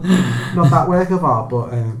 no, not that work of art,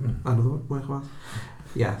 but another work of art.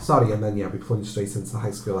 Yeah, sorry, and then we plunged straight into the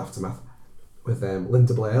high school aftermath with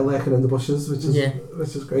Linda Blair lurking in the bushes, which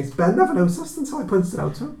is great. Ben never noticed until I pointed it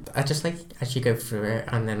out to him. I just like as you go through it,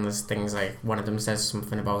 and then there's things like one of them says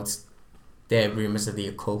something about the rumours of the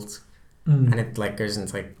occult, and it like goes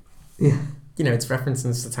into like it's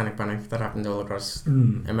referencing Satanic Panic that happened all across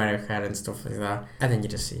America and stuff like that, and then you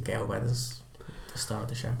just see Gale Weathers, the star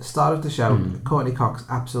of the show. Courtney Cox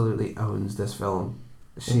absolutely owns this film.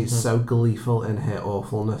 She's so gleeful in her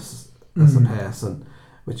awfulness as a person,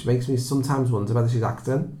 which makes me sometimes wonder whether she's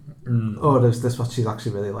acting or is this what she's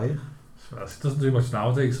actually really like. Well, she doesn't do much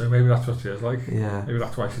nowadays, so maybe that's what she is like. Yeah. Maybe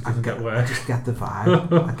that's why she doesn't get work. I just get the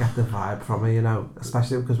vibe. I get the vibe from her,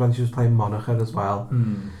 especially because when she was playing Monica as well,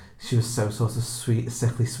 she was so sort of sweet,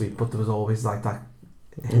 sickly sweet, but there was always like that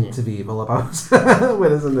hint of evil about her.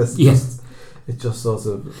 Whereas in this, it just sort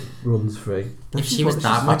of runs free. If she was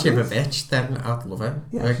that much of a bitch, then I'd love her.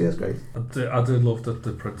 Yeah, she is great. I do love that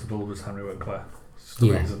the principal was Henry Winkler.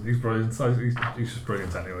 He's brilliant. He's just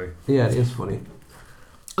brilliant anyway. Yeah, it is funny.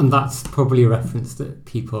 And that's probably a reference that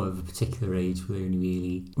people of a particular age will only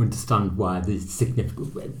really understand why there's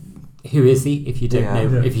significant. Who is he? If you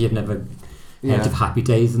don't know, if you've never heard of Happy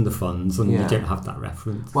Days and the Fonz, and you don't have that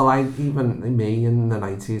reference. Well, even me in the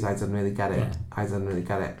 90s, I didn't really get it.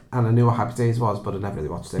 And I knew what Happy Days was, but I never really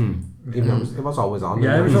watched it. Even though it was always on.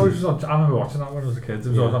 Yeah, it was always on. I remember watching that when I was a kid. It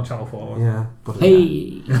was always on Channel 4. Yeah. But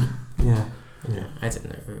Yeah, I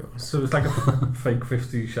didn't know who it was. So it was like a fake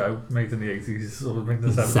 50s show made in the 80s or in the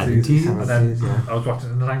 70s. And then I was watching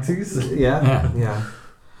it in the 90s. Yeah.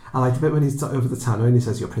 I liked a bit when he's over the tannoy and he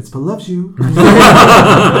says, "Your principal loves you."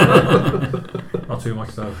 Not too much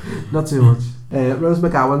though. Not too much. Rose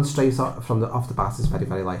McGowan, straight off the bat, is very,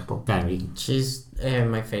 very likeable. Very. She's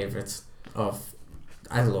my favourite of.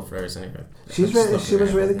 I love Rose anyway. She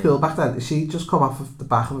was really cool back then. She just come off of the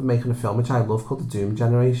back of making a film which I love called The Doom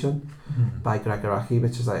Generation by Greg Araki,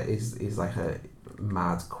 which is like he's like a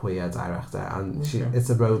mad queer director, and it's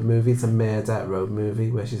a road movie. It's a murder road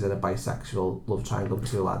movie where she's in a bisexual love triangle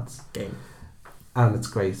with two lads. And it's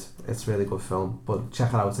great. It's a really good film. But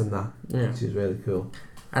check her out in that. Yeah. She's really cool.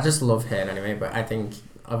 I just love her anyway, but I think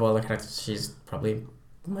of all the characters, she's probably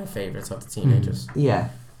my favourite of the teenagers. Yeah.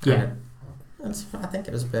 I think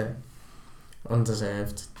it was a bit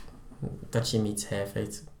undeserved that she meets her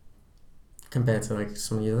fate compared to like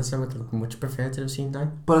some of the others I would much prefer to have seen die.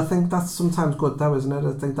 But I think that's sometimes good though, isn't it?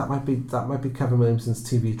 I think that might be Kevin Williamson's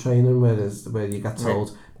TV training where you get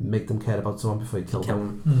told make them care about someone before you kill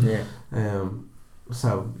them. Yeah.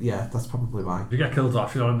 So yeah, that's probably why. If you get killed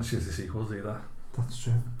off, you don't shitty sequels either. That's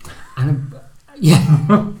true. And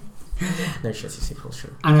no shitty sequels,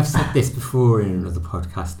 sure. And I've said this before in another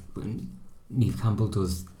podcast, but Neve Campbell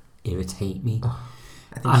does irritate me.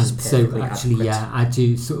 I think she's so actually, I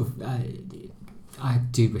do sort of. I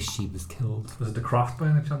do wish she was killed. Was it The Craft by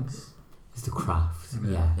any chance? It's The Craft,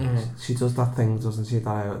 yeah. She does that thing, doesn't she?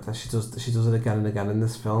 That she does it again and again in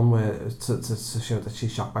this film, where to show that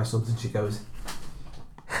she's shocked by something, she goes.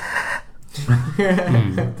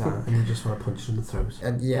 And you just want to punch her in the throat.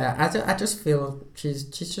 I just feel she's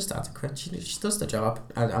just adequate. She does the job.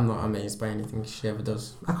 I'm not amazed by anything she ever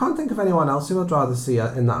does. I can't think of anyone else who I'd rather see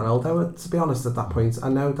her in that role. Though, to be honest, at that point, I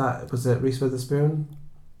know that was it. Reese Witherspoon.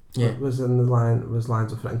 Yeah, was in the line. Was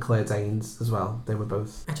lines with it, and Claire Danes as well. They were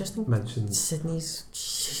both. I just think mentioned. Sydney's.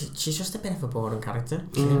 She's just a bit of a boring character.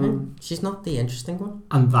 She's not the interesting one.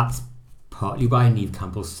 And that's partly why Neve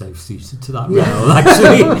Campbell's so suited to that role,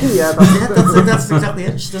 actually. that's exactly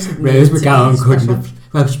it. She doesn't. Rose McGowan couldn't have.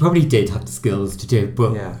 Well, she probably did have the skills to do it,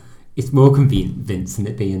 but it's more convincing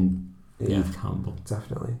it being Neve Campbell.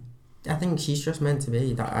 Definitely. I think she's just meant to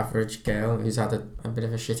be that average girl who's had a bit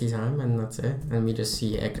of a shitty time, and that's it. And we just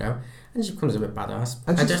see her grow, and she becomes a bit badass.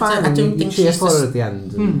 And she's fine. I don't think she's for her at the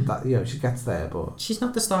end, and that, you know, she gets there, but she's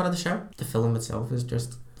not the star of the show. The film itself is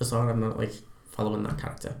just the star. I'm not like following that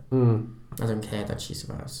character. I don't care that she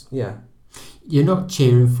survives. Yeah, you're not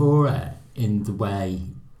cheering for her in the way.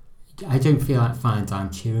 I don't feel like I'm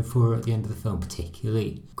cheering for her at the end of the film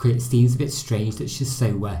particularly. It seems a bit strange that she's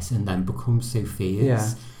so wet and then becomes so fierce.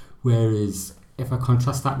 Yeah. Whereas if I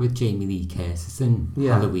contrast that with Jamie Lee Curtis in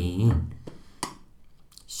Halloween,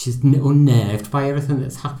 she's unnerved by everything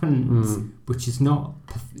that's happened, which is not.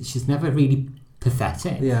 She's never really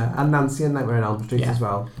pathetic. Yeah, and Nancy in Nightmare on Elm Street as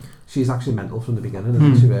well. She's actually mental from the beginning,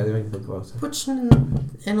 isn't she? Really, when you think about it. But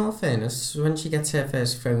in all fairness, when she gets her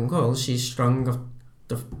first phone call, she's strong off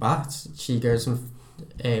the bat. She goes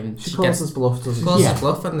and she calls his bluff, doesn't she? Calls his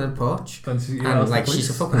bluff on the porch, and like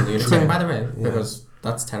she's a fucking lunatic, by the way, because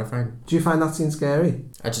that's terrifying. Do you find that scene scary?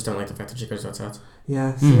 I just don't like the fact that she goes outside.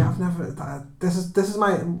 Yeah, see, I've never. This is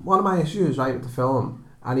one of my issues, right, with the film.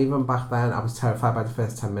 And even back then, I was terrified by the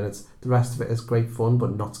first 10 minutes. The rest of it is great fun,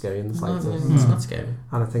 but not scary in the slightest. It's not scary.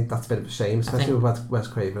 And I think that's a bit of a shame, especially with Wes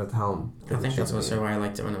Craven at the helm. I think that's also why I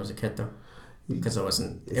liked it when I was a kid, though. Because it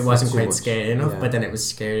wasn't quite scary enough, but then it was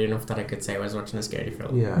scary enough that I could say I was watching a scary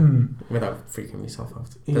film. Yeah. Without freaking myself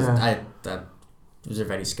out. Because I was a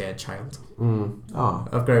very scared child.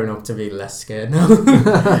 I've grown up to be less scared now.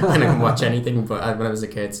 And I can watch anything, but when I was a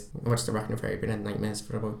kid, I watched Arachnophobia and had nightmares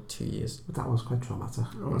for about 2 years. But that was quite traumatic.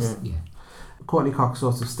 Courtney Cox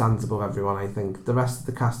sort of stands above everyone, I think. The rest of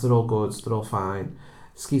the cast are all good, they're all fine.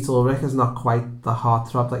 Skeet Ulrich is not quite the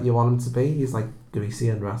heartthrob that you want him to be. He's like greasy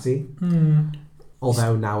and ratty.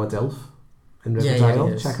 Although now a DILF in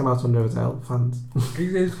Riverdale. Check him out on Riverdale, fans.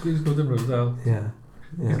 He's good in Riverdale. Yeah.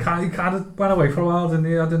 He kind of went away for a while, didn't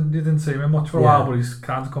he? You didn't see him much for a while, but he's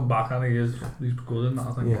kind of come back and he's good in that,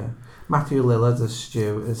 I think. Yeah. Matthew Lillard as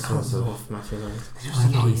Stu is sort of Matthew Lillard.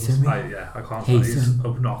 I can't say he's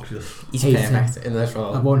obnoxious. He's perfect in this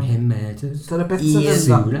role. I want him murdered. There are bits of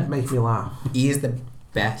him that make me laugh. He is the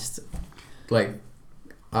best.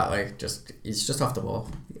 He's just off the wall.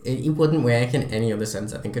 He wouldn't work in any other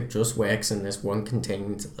sense. I think it just works in this one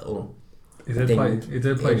contained little. He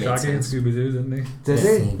did play Shaggy in Scooby-Doo, didn't he? Did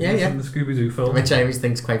he? Yeah. In the Scooby-Doo film. Which I always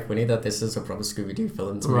think is quite funny that this is a proper Scooby-Doo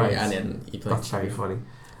film to me, and then he played That's very funny.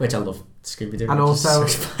 Which I love Scooby-Doo. And also,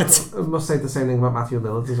 I must say the same thing about Matthew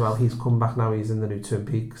Lillard as well. He's come back now, he's in the new Twin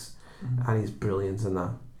Peaks, and he's brilliant in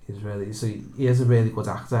that. He is a really good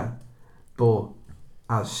actor, but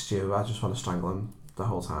as Stu, I just want to strangle him the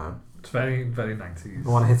whole time. It's very, very 90s. I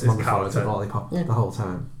want to hit him on the forehead with a lollipop the whole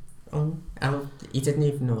time. He didn't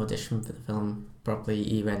even audition for the film properly.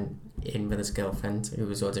 He went in with his girlfriend who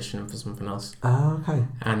was auditioning for something else. Oh, okay.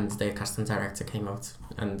 And the casting director came out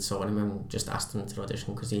and saw him and just asked him to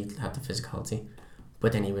audition because he had the physicality.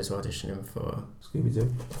 But then he was auditioning for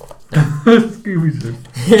Scooby-Doo. Scooby-Doo.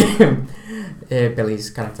 Billy's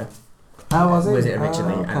character. Oh, was it? Was it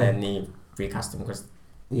originally? Okay. And then he recast him because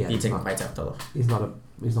he didn't quite have the look. He's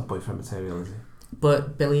not boyfriend material, is he?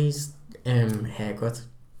 But Billy's haircut,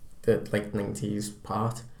 the 90s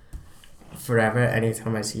part, forever,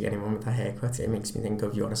 anytime I see anyone with that haircut, it makes me think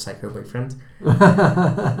of You're a Psycho Boyfriend.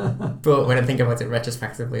 But when I think about it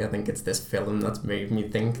retrospectively, I think it's this film that's made me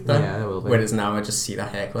think that. Yeah, it will be. Whereas now I just see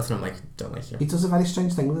that haircut and I'm like, don't like you. He does a very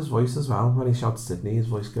strange thing with his voice as well. When he shouts Sydney, his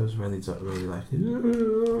voice goes really like.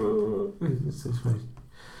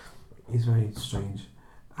 He's very strange.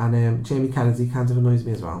 And Jamie Kennedy kind of annoys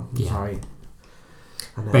me as well. I'm sorry.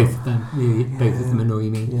 Both of them, really. Both of them annoy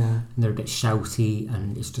me. Yeah. And they're a bit shouty,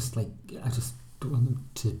 and it's just like, I just don't want them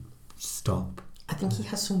to stop. I think he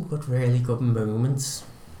has some really good moments.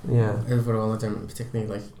 Yeah. Overall, I don't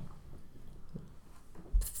particularly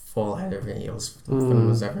fall out of heels for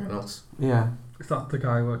them as everyone else. Yeah. Is that the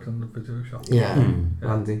guy working in the video shop? Yeah.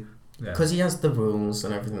 Andy. Because he has the rules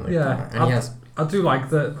and everything like that. And I do like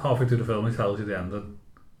that halfway through the film he tells you the ending.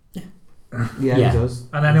 Yeah, he does.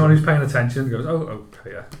 And anyone who's paying attention goes, oh,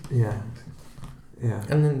 okay, yeah. Yeah.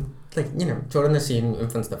 And then, during the scene in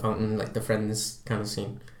front of the fountain, the Friends kind of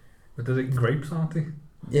scene. But they're eating grapes, aren't they?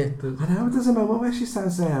 Yeah. I know, there's a moment where she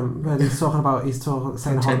says, when he's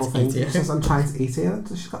saying horrible things, he says, I'm trying to eat it, and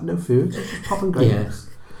she's got no food, she's just popping grapes.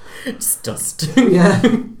 Yeah. It's dust. Yeah.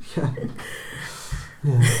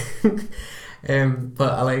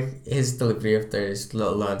 But I like his delivery of those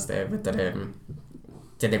little lines there with that,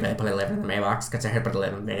 did they put a liver in the mailbox? Because I heard about a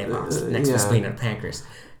liver in the mailbox next to the spleen and pancreas.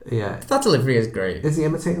 Yeah. That delivery is great. Is he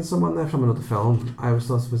imitating someone there from another film? I always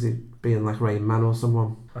thought, was he being like Rain Man or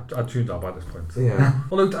someone? I tuned out by this point. Yeah.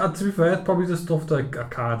 Although, to be fair, it's probably the stuff that I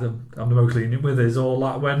kind of I'm the most lenient with is all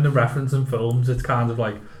that when the reference in films, it's kind of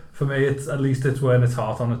like, for me, it's at least it's wearing its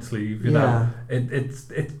heart on its sleeve, you know. It's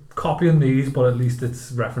copying these, but at least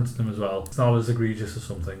it's referencing them as well. It's not as egregious as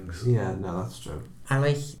some things. Yeah, no, that's true. I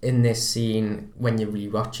like in this scene, when you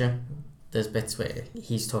rewatch it, there's bits where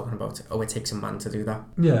he's talking about, it takes a man to do that.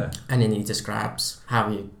 Yeah. And then he describes how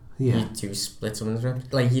you do split someone's rib.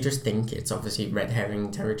 Like, you just think it's obviously red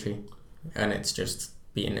herring territory, and it's just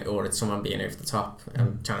it's someone being over the top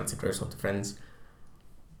and trying to gross up the friends.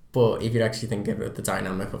 But if you actually think about the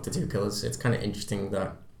dynamic of the two killers, it's kind of interesting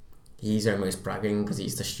that he's almost bragging because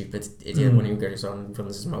he's the stupid idiot when he goes on and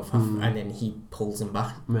runs his mouth off, and then he pulls him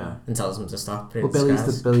back and tells him to stop. Well,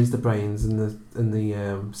 Billy's the brains in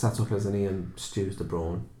the setup, isn't he? And Stu's the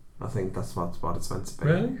brawn. I think that's what it's meant to be.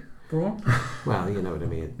 Really? Brawn? Well, you know what I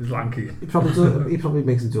mean. He's lanky. He probably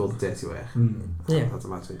makes him do all the dirty work. Yeah, I'd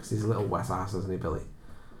imagine, because he's a little wet ass, isn't he, Billy?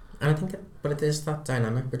 And I think, but it is that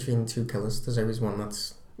dynamic between two killers. There's always one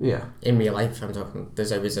that's in real life. I'm talking.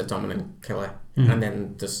 There's always a dominant killer, and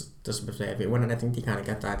then there's a bit of everyone. And I think you kind of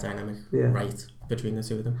get that dynamic right between the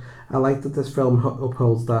two of them. I like that this film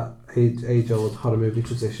upholds that age-old horror movie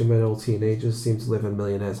tradition where all teenagers seem to live in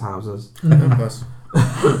millionaires' houses. Of course.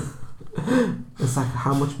 It's like,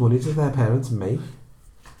 how much money did their parents make?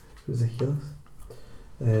 Ridiculous.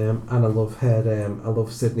 And I love her. I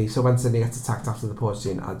love Sydney. So when Sydney gets attacked after the porch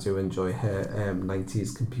scene, I do enjoy her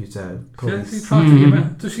 90s computer police.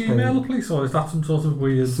 Does she email the police, or is that some sort of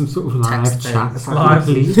weird, some sort of live chat? Live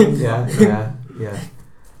police. yeah.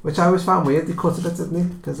 Which I always found weird. They cut it, didn't they?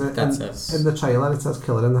 Because in the trailer it says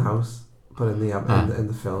 "killer in the house," but in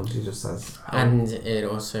the film she just says. And it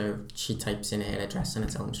also, she types in her address and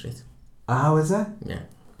it's Elm Street. Oh, is it? Yeah,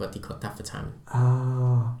 but they cut that for time.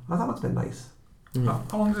 Oh, that must have been nice.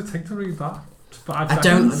 How long does it take to read that? 5 I seconds?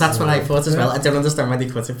 don't. That's what I thought as well. I don't understand why they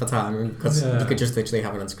cut it for time, because you could just literally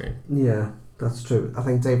have it on screen. Yeah, that's true. I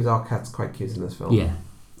think David Arquette's quite cute in this film. Yeah,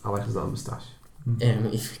 I like his little moustache.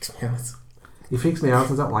 He freaks me out. He freaks me out.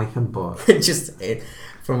 I don't like him, but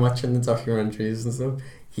from watching the documentaries and stuff,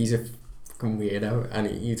 he's a fucking weirdo, and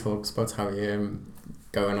he talks about how he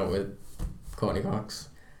going out with Courtney Cox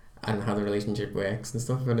and how the relationship works and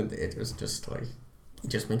stuff, and it was just like. It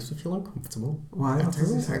just makes me feel uncomfortable. Why? I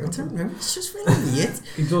don't know. It's just really weird.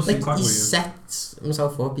 He does seem quite weird. He sets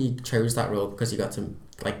himself up. He chose that role because he got to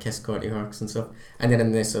kiss Courtney Cox and stuff. And then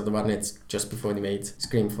in this other one, it's just before they made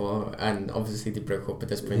Scream 4, and obviously they broke up at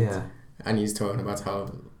this point. Yeah. And he's talking about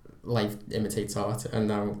how life imitates art, and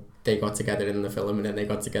now they got together in the film, and then they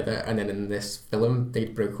got together, and then in this film they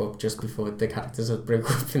broke up just before the characters had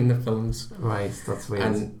broke up in the films. Right, that's weird.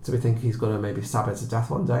 And do we think he's going to maybe stab her to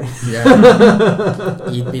death one day?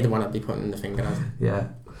 Yeah. He'd be the one I'd be putting the finger at. Yeah.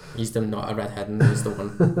 He's not a redhead, and he's the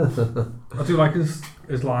one. I do like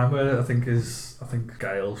his line where I think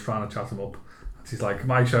Gail's trying to chat him up. He's like,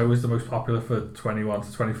 my show is the most popular for 21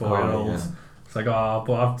 to 24 year olds. Yeah. It's like,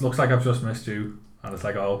 but looks like I've just missed you. And it's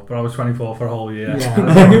like, but I was 24 for a whole year.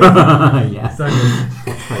 Yeah. Yeah.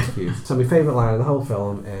 Thank you. So my favourite line of the whole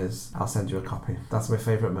film is, I'll send you a copy. That's my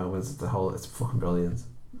favourite moment of the whole. It's fucking brilliant.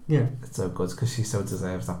 Yeah. It's so good because she so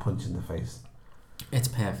deserves that punch in the face. It's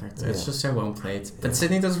perfect. It's just so well played. But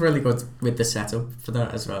Sydney does really good with the setup for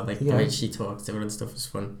that as well. Like the way she talks to her and stuff is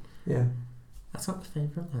fun. Yeah. That's not my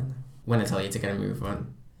favourite line. When I tell you to get a move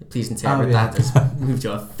on, please interpret that as move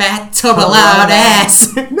your fat tubble loud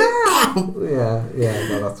ass. Yeah,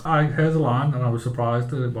 no, that's. I heard the line and I was surprised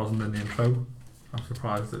that it wasn't in the intro. I'm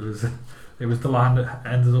surprised it was the line that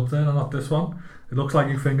ended up there and not this one. It looks like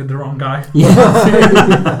you fingered the wrong guy.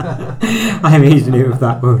 Yeah. I made a note of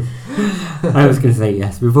that one. I was going to say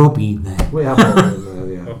yes. We've all been there. We have all been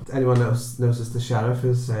there. Yeah. Anyone noticed the sheriff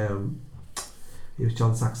is he was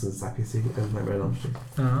John Saxon's deputy in Nightmare on Elm Street.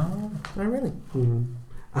 Oh, really? Mm.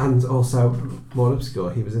 And also, more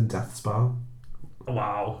obscure, he was in Death Spa.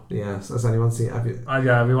 Wow. Yes. Has anyone seen it?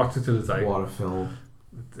 Yeah, we watched it to the day. What a film.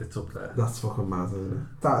 It's up there. That's fucking mad, isn't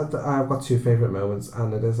it? I've got two favourite moments,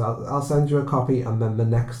 and it is, I'll send you a copy, and then the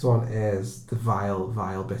next one is the vile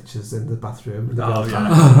bitches in the bathroom.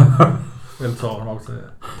 Yeah. We were talking about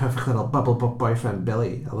it. Perfect little bubble butt boyfriend,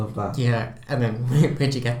 Billy. I love that. Yeah, and then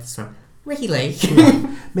where'd you get this from? Really?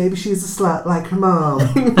 Yeah. Maybe she's a slut like her mom.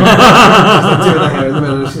 She's like doing that here in the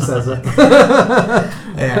middle, she says it.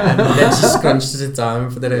 Yeah, and then she scrunches it down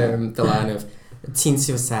for the line of teen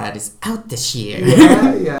suicide is out this year.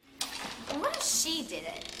 Yeah. What if she did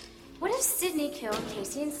it? What if Sydney killed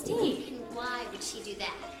Casey and Steve? Why would she do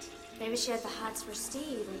that? Maybe she had the hots for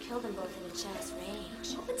Steve and killed them both in a chest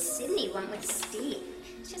range. What would Sydney want with Steve?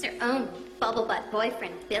 She has her own bubble butt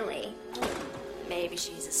boyfriend, Billy. Maybe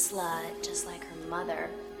she's a slut, just like her mother.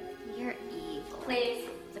 You're evil. Please,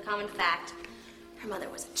 it's a common fact. Her mother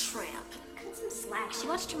was a tramp. Cut some slack. She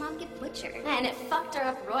watched her mom get butchered. And it fucked her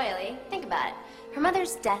up royally. Think about it. Her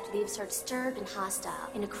mother's death leaves her disturbed and hostile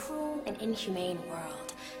in a cruel and inhumane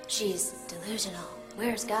world. She's delusional,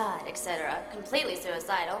 where's God, etc. Completely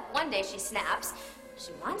suicidal. One day she snaps.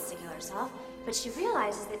 She wants to kill herself, but she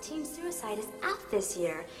realizes that teen suicide is out this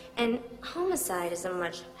year, and homicide is a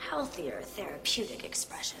much healthier therapeutic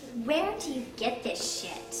expression. Where do you get this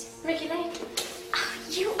shit? Ricky Lake. Oh,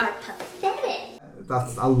 you are pathetic.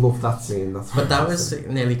 I love that scene. But that was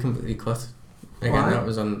nearly completely cut. Again, Why? that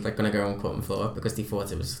was on gonna go on cut and floor because they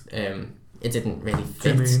thought it was it didn't really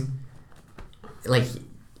fit. Like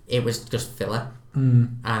it was just filler,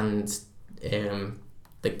 and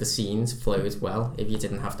the scenes flowed well if you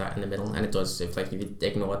didn't have that in the middle, and it does if you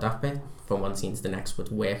ignored that bit from one scene to the next would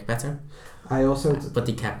work better. I also but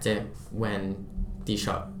they kept it when they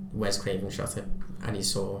shot Wes Craven shot it, and he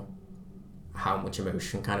saw how much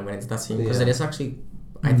emotion kind of went into that scene because it is actually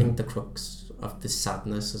I think the crux of the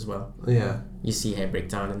sadness as well. Yeah, you see her break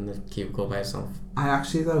down in the cubicle by herself. I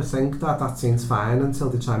actually though think that scene's fine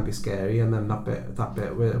until they try and be scary, and then that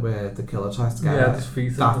bit where the killer tries to get her,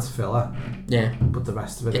 that's filler. Yeah, but the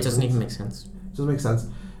rest of it doesn't even make sense. It doesn't make sense.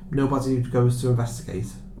 Nobody goes to investigate.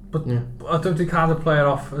 But I don't they kind of play it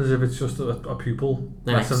off as if it's just a pupil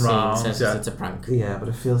messing around. Says it's a prank. Yeah, but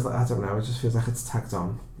it feels like, I don't know, it just feels like it's tagged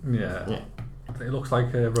on. Yeah. It looks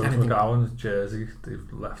like Rose McGowan's jersey. They've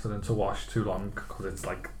left it in to wash too long because it's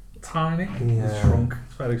like tiny. Yeah. It's shrunk.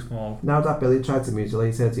 It's very small. Now that Billy tried to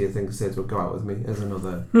mutilate her, do you think Sid would go out with me? Is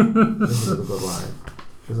another good line.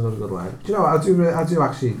 There's another good line. Do you know what? I do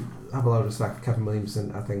actually have a lot of respect for Kevin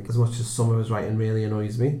Williamson. I think as much as some of his writing really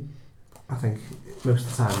annoys me, I think most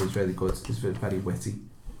of the time he's really good. He's very witty.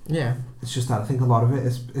 Yeah. It's just that I think a lot of it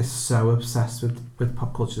is so obsessed with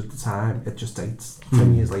pop culture at the time, it just dates.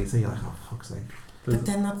 10 years later, you're like, oh, fuck's sake. But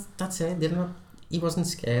then that's it, didn't it? He wasn't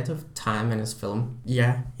scared of time in his film.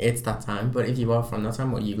 Yeah, it's that time, but if you are from that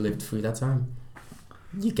time or you lived through that time,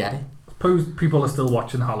 you get it. I suppose people are still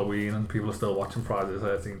watching Halloween and people are still watching Friday the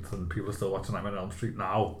 13th and people are still watching Nightmare on Elm Street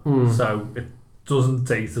now. So it doesn't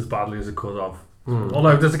date as badly as it could have.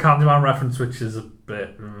 Although there's a Candyman reference which is a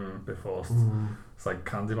bit forced. It's like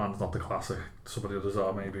Candyman's not the classic. Some of the others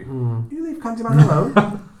are maybe. You leave Candyman alone.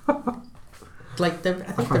 I think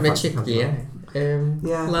the Richard Gere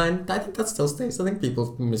line. I think that still stays. I think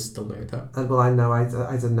people must still know that. And well, I know I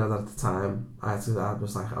didn't know that at the time. I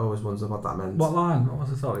was like, I always wondered what that meant. What line? What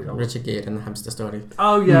was it? Sorry. Richard Gere in The Hamster Story.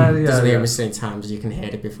 Oh yeah, There's only so many times you can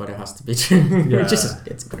hear it before it has to be true. Yeah.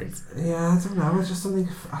 It's great. Yeah, I don't know. I just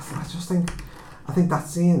think. I think that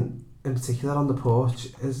scene in particular on the porch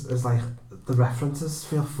is like. The references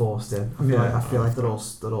feel forced in. I feel like they're all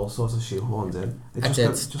sort of shoehorned in. It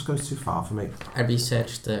just goes too far for me. I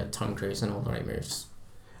researched the Tom Cruise and All the Right Moves.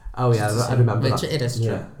 Oh yeah, I remember that. It is true.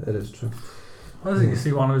 Yeah, it is true. What is it? You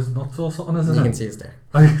see one of his nuts or something, isn't it? You can see his dick.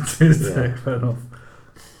 Oh, you can see his dick. Fair enough.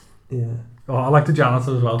 Yeah. Oh, I like the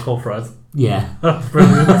janitor as well, called Fred. Yeah. That's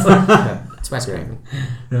brilliant. It's Wes Craven.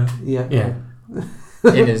 Yeah.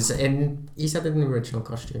 It is. He said it in the original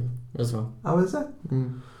costume as well. Oh, is it?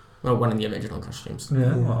 Well, one of the original costumes.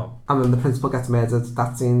 Yeah. Wow. And then the principal gets murdered.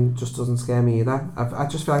 That scene just doesn't scare me either. I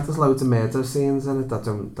just feel like there's loads of murder scenes in it that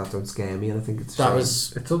don't scare me, and I think it's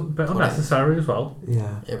it's a bit unnecessary as well.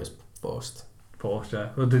 Yeah. It was forced. Yeah.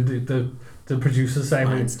 Well, the producers saying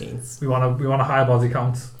we want a higher body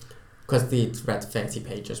count because they read 30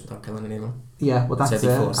 pages without killing anyone. Yeah, well that's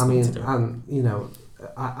so it. I mean, and you know,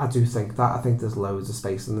 I do think that. I think there's loads of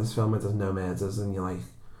space in this film where there's no murders, and you're like.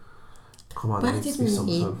 Come on, but it needs to be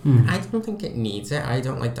something. I don't think it needs it. I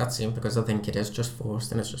don't like that scene because I think it is just forced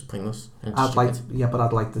and it's just pointless. But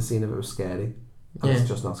I'd like the scene if it was scary. And it's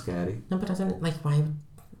just not scary. No, but I don't like why.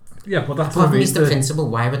 Yeah, but that's what he's the principal.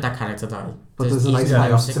 Why would that character die? But there's a nice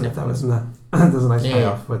payoff to it, though, isn't there? There's a nice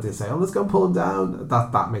payoff where they say, "Oh, let's go and pull him down."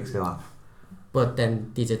 That makes me laugh. But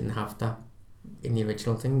then they didn't have that in the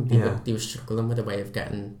original thing. They were struggling with a way of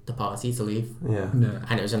getting the party to leave. Yeah.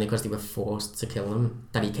 And it was only because they were forced to kill him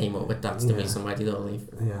that he came up with that's the reason why they don't leave.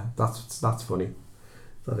 Yeah, that's funny.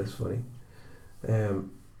 That is funny.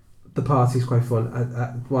 The party's quite fun.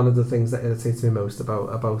 One of the things that irritates me most about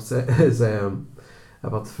it is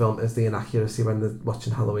about the film is the inaccuracy when they're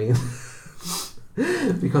watching Halloween.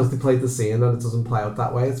 because they played the scene and it doesn't play out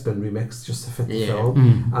that way. It's been remixed just to fit the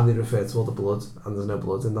film, and they refer to all the blood, and there's no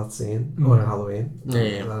blood in that scene or in Halloween.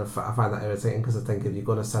 And I find that irritating because I think if you're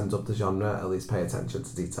going to send up the genre, at least pay attention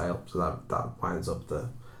to detail. So that winds up the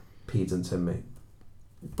pedant in me.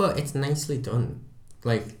 But it's nicely done.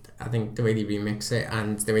 Like, I think the way they remix it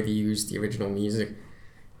and the way they use the original music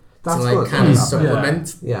That's to like good. kind of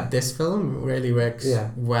supplement Yeah. this film really works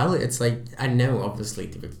well. It's like, I know obviously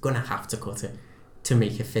they were gonna have to cut it to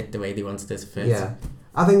make it fit the way they wanted it to fit. Yeah,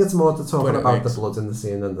 I think it's more to talking about works. the blood in the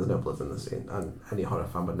scene than there's no blood in the scene, and any horror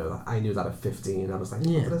fan would know that. I knew that at 15. I was like,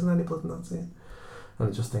 there isn't any blood in that scene, and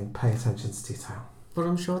I just think pay attention to detail. But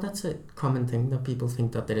I'm sure that's a common thing that people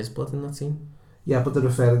think that there is blood in that scene. Yeah, but they're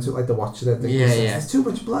referring to it like they're watching it. There's too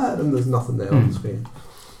much blood and there's nothing there on the screen.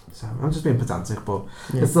 So I'm just being pedantic, but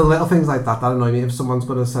it's the little things like that annoy me. If someone's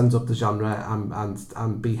going to send up the genre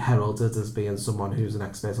and be heralded as being someone who's an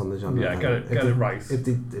expert on the genre, Yeah, get it right. If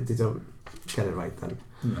they don't get it right, then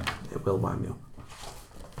it will wind me up.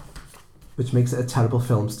 Which makes it a terrible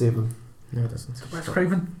film, Stephen. No, it doesn't. Wes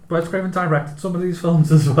Craven directed some of these films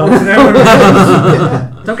as well.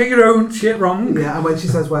 Don't get your own shit wrong. Yeah, and when she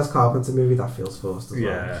says Wes Carpenter movie, that feels forced as well.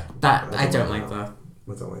 Yeah. That I don't like that.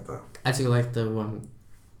 I don't like that. I do like the one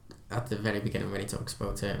at the very beginning when he talks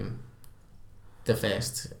about the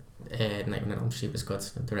first Nightmare on Elm Street was good,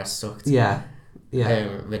 the rest sucked. Yeah.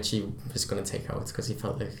 Which he was going to take out because he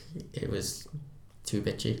felt like it was too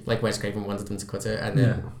bitchy. Like Wes Craven wanted them to cut it, and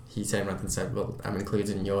then he turned around and said, "Well, I'm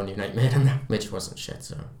including your new Nightmare in that," which wasn't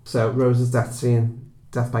shit. So Rose's death scene,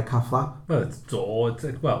 death by calf flap. Well, it's door.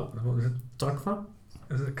 Well, what was it? Dog flap?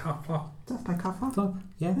 Is it a calf flap? Death by calf flap.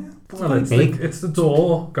 Yeah. Well, it's the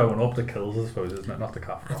door going up that kills, I suppose, isn't it? Not the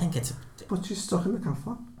calf flap. I think it's. But she's stuck in the calf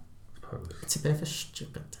flap. It's a bit of a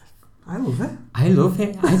stupid death. I love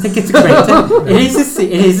it. I think it's a great death.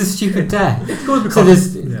 It is a stupid death. It's good because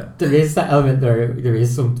there is that element there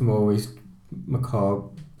is something always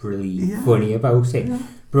macabrely funny about it. Yeah.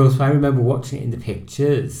 But also I remember watching it in the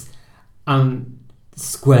pictures and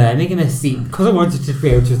squirming in a seat because I wanted to be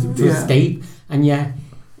able to escape. And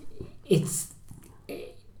it's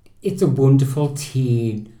a wonderful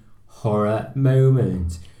teen horror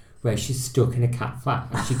moment where she's stuck in a cat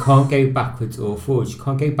flap and she can't go backwards or forwards. She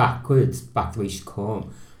can't go backwards back the way she's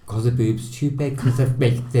come because her boobs are too big because they've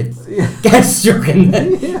made it get stuck in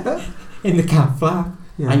the cat flap.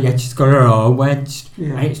 Yeah. And yet she's got her arm wedged.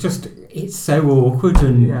 Yeah. And it's so awkward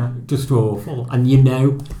and just awful. And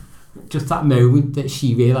just that moment that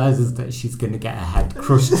she realises that she's going to get her head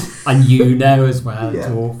crushed and as well, it's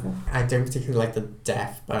awful. I don't particularly like the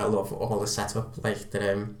death, but I love all the setup, like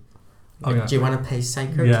that. Do you want to pay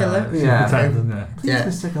Psycho Killer? Please,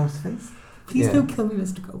 Mr. Ghostface. Please don't kill me,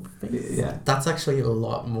 Mr. Ghostface. Yeah. That's actually a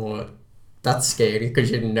lot more. That's scary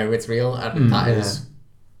because you know it's real, and that is.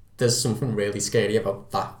 There's something really scary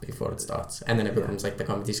about that before it starts, and then it becomes like the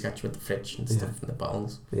comedy sketch with the fridge and stuff and the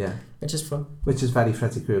bottles. Yeah, which is fun. Which is very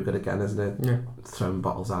Freddy Krueger again, isn't it? Yeah, throwing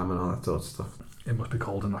bottles at him and all that sort of stuff. It must be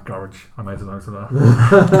cold in that garage. I made a note of that.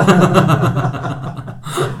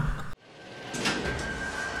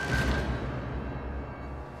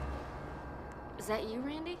 Is that you,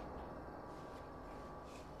 Randy?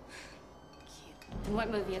 Cute. And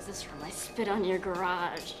what movie is this from? I spit on your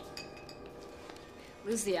garage.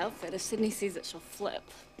 Lose the outfit. If Sydney sees it, she'll flip.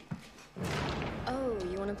 Oh,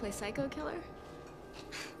 you want to play Psycho Killer?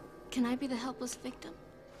 Can I be the helpless victim?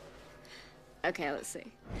 Okay, let's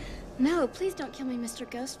see. No, please don't kill me, Mr.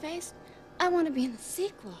 Ghostface. I want to be in the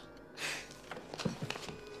sequel.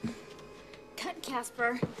 Cut,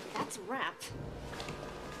 Casper. That's a wrap.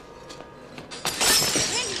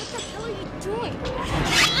 Randy, what the hell are you doing?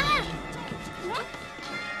 Ah! What?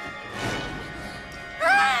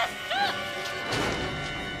 Ah!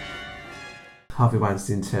 Harvey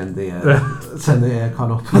Weinstein turned the aircon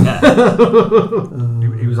up.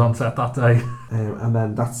 He was on set that day. And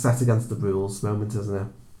then that's set against the rules moment, isn't it?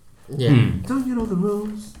 Yeah. Don't you know the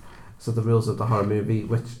rules? So the rules of the horror movie,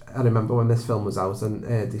 which I remember when this film was out and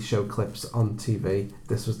they showed clips on TV.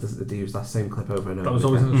 This was they used that same clip over and over. That was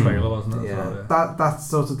always in the trailer, wasn't it? Yeah. That's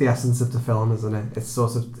sort of the essence of the film, isn't it? It's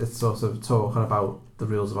sort of talking about the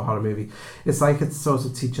rules of a horror movie. It's like it's sort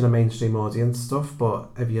of teaching a mainstream audience stuff, but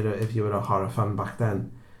if you were a horror fan back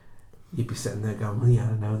then, you'd be sitting there going, well, yeah,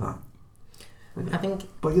 I know that. I think,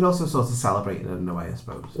 but you're also sort of celebrating it in a way, I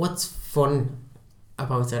suppose. What's fun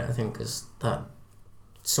about it, I think, is that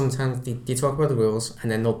sometimes they talk about the rules and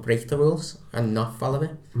then they'll break the rules and not follow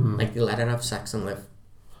it. Like they let her have sex and live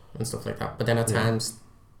and stuff like that. But then at times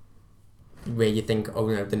where you think, oh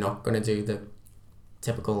no, they're not going to do the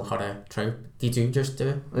typical horror trope, they do just do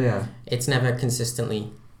it. Yeah. It's never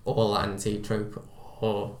consistently all anti-trope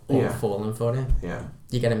or Yeah. falling for it. Yeah.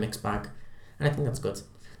 You get a mixed bag. And I think that's good.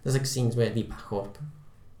 There's like scenes where they back up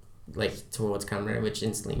like towards camera, which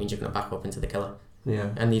instantly means you're going to back up into the killer. Yeah.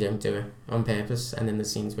 And they don't do it on purpose. And then the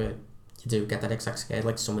scenes where you do get that exact scare,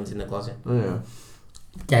 like someone's in the closet. Yeah.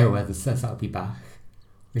 Gail Weathers says I'll be back.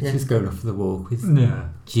 Which is going off for the walk with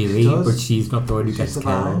Dewey, but she's not the one who gets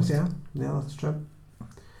killed. Yeah, that's true.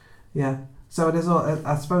 Yeah. So it is all,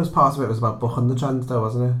 I suppose part of it was about bucking the trend though,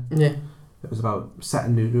 wasn't it? Yeah. It was about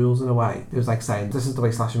setting new rules in a way. It was like saying, this is the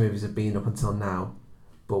way slasher movies have been up until now,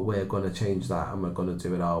 but we're going to change that and we're going to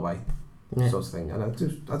do it our way. Yeah. Sort of thing. And I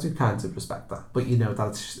do kind of respect that. But you know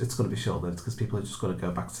that it's going to be short-lived because people are just going to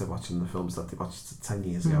go back to watching the films that they watched 10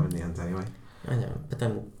 years ago in the end anyway. I know, but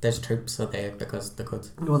then there's tropes are there because they're good.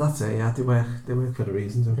 Well, that's it, yeah. They work for a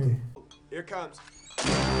reason, don't they? Here comes.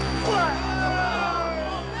 The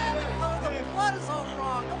blood is all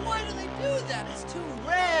wrong. Why do they do that? It's too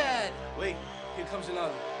red. Wait, here comes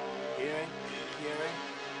another. Hearing.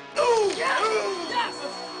 Ooh! Yes!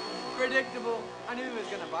 Predictable. I knew he was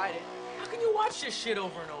gonna bite it. How can you watch this shit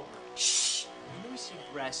over and over? Shh! When do we see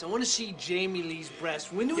breasts? I want to see Jamie Lee's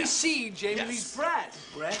breasts. When do we see Jamie Lee's breasts?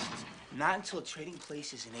 Breasts? Not until Trading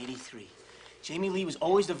Places in '83. Jamie Lee was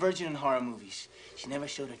always the virgin in horror movies. She never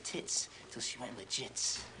showed her tits till she went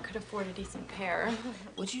legits. Could afford a decent pair.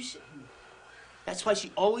 What'd you say? That's why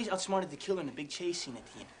she always outsmarted the killer in the big chase scene at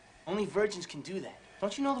the end. Only virgins can do that.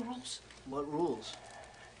 Don't you know the rules? What rules?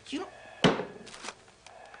 You don't...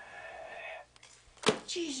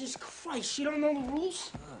 Jesus Christ, you don't know the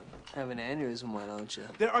rules? Have an aneurysm, why don't you?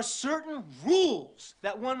 There are certain rules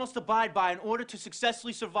that one must abide by in order to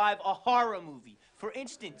successfully survive a horror movie. For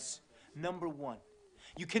instance, number 1,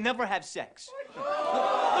 you can never have sex. No!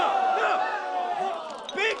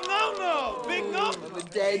 Big no-no! Big no! I'm a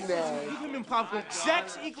dead man. Even in popcorn,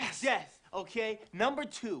 sex equals death, okay? Number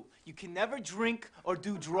 2, you can never drink or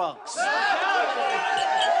do drugs.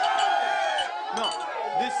 No,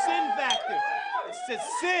 the sin factor. It's a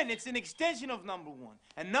sin. It's an extension of number 1.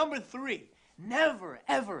 And number 3, never,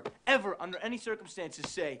 ever, ever, under any circumstances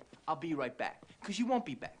say, I'll be right back. Because you won't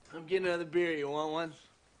be back. I'm getting another beer. You want one?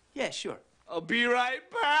 Yeah, sure. I'll be right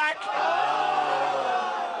back.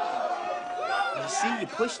 You see, you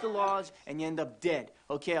push the laws and you end up dead.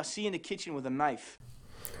 Okay, I'll see you in the kitchen with a knife.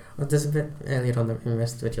 Well, there's a bit earlier on in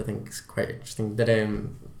Rest which I think is quite interesting. That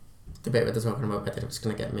the bit where they're talking about whether it was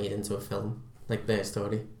going to get made into a film, like their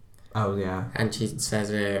story. Oh, yeah. And she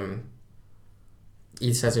says,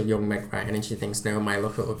 he says of young Meg Ryan, and she thinks, no, my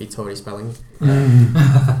look, it would be Tori Spelling.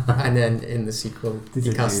 And then in the sequel, he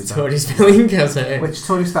cast Tori Spelling as her. Which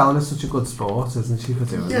Tori Spelling is such a good sport, isn't she, for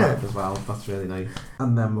doing that as well? That's really nice.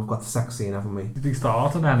 And then we've got the sex scene, haven't we? They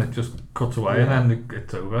start and then it just cuts away and then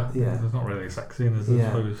it's over. Yeah. There's not really a sex scene, is there?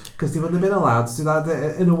 Yeah. Because they wouldn't have been allowed to do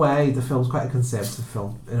that. In a way, the film's quite a conservative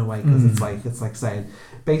film, in a way, because it's like saying,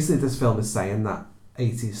 basically this film is saying that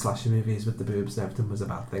 80s slasher movies with the boobs and everything was a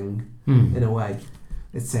bad thing, in a way.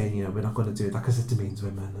 It's saying, you know, we're not going to do that because it demeans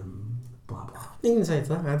women and blah blah. You can say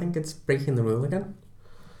that. I think it's breaking the rule again.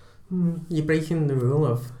 You're breaking the rule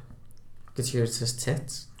of because you're just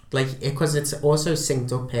tits. Like, because it's also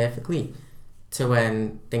synced up perfectly to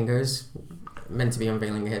when Dingo's meant to be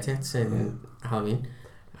unveiling her tits in Halloween,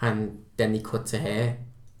 and then they cut to her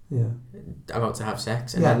about to have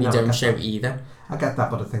sex, and then you don't show either. I get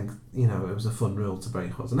that, but I think, you know, it was a fun rule to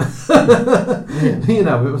break, wasn't it? You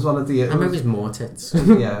know, it was one of the... It was more tits.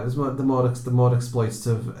 Yeah, it was the more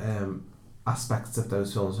exploitative aspects of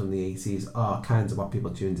those films from the 80s are kind of what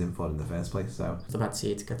people tuned in for in the first place, so... The Bad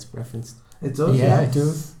Seed gets referenced. It does, it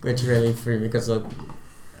does. Which really threw me, because I'd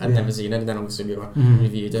never seen it, and then obviously we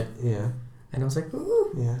reviewed it. Yeah. And I was like,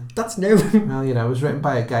 ooh, yeah, that's new. Well, you know, it was written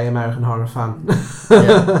by a gay American horror fan.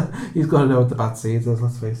 He's got to know what The Bad Seed is,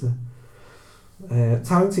 let's face it.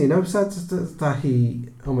 Tarantino said that he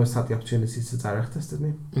almost had the opportunity to direct this,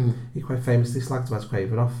 didn't he? He quite famously slagged Wes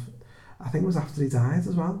Craven off. I think it was after he died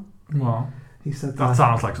as well. Well, he said that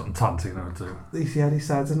sounds like something Tarantino would do. He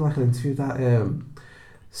said in like an interview that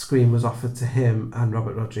Scream was offered to him and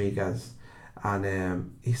Robert Rodriguez,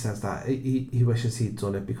 and he says that he wishes he'd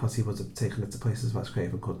done it because he would have taken it to places Wes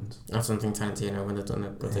Craven couldn't. That's something Tarantino would have done a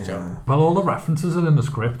good job. Well, all the references are in the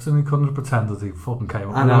script, and he couldn't pretend that he fucking came up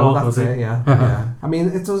with I know, it. that's it, yeah. I mean,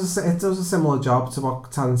 it does a similar job to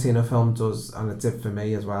what Tarantino film does, and it did for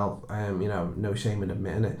me as well. You know, no shame in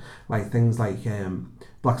admitting it. Like things like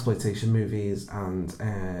blaxploitation movies and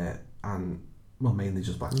well, mainly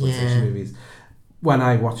just blaxploitation movies. When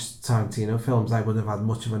I watched Tarantino films, I wouldn't have had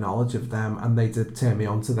much of a knowledge of them, and they did turn me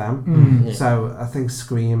on to them. So I think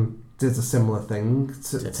Scream did a similar thing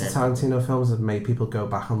to Tarantino films that made people go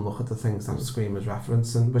back and look at the things that Scream is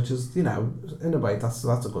referencing, which is, you know, in a way, that's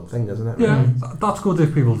a good thing, isn't it? Yeah, really? That's good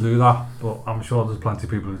if people do that, but I'm sure there's plenty of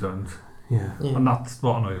people who don't. Yeah. And that's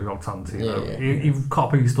what annoys me about Tarantino. He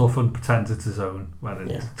copies stuff and pretends it's his own when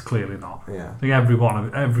it's clearly not. Yeah. I think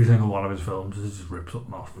every single one of his films is just ripped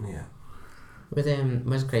something off. Yeah. With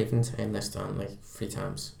Wes Craven turned this down like 3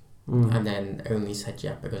 times, and then only said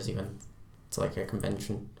yeah because he went to like a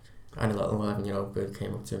convention, and a little 11-year-old boy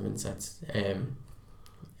came up to him and said,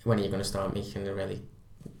 "When are you going to start making a really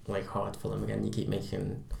like hard film again?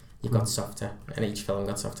 You've got softer," and each film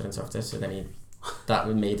got softer and softer. So then that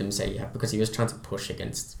made him say yeah because he was trying to push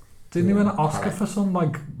against. Didn't he win an Oscar for some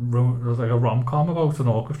like a rom-com about an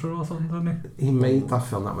orchestra or something? Didn't he? He made that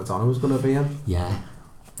film that Madonna was going to be in. Yeah.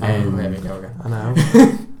 There we go again. I know.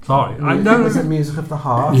 Sorry, I know. Was it Music of the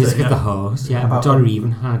Heart? Music of the Heart. Yeah, Madonna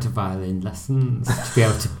even had violin lessons to be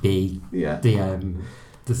able to be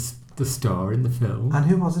the star in the film. And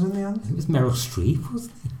who was it in the end? It was Meryl Streep,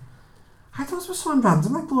 wasn't it? I thought it was someone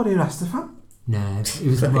random like Gloria Estefan. No, it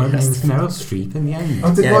was Meryl Streep in the end.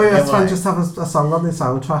 Oh, did Gloria Estefan just have a song on the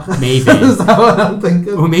soundtrack? Maybe. Is that what I'm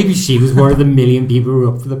thinking? Or maybe she was one of the million people who were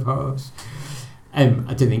up for the part. I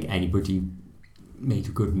don't think anybody made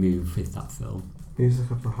a good move with that film.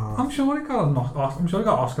 Music of the Heart. I'm sure he got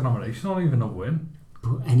Oscar nomination or even a win.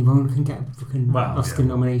 But anyone can get a fucking Oscar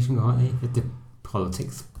nomination, can't they? If the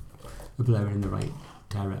politics are blowing in the right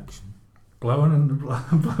direction. Blowing the what?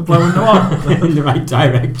 In the right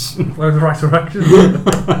direction. Blowing the right direction.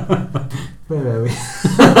 Where are we?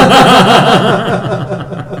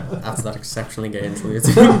 After that exceptionally gay interlude.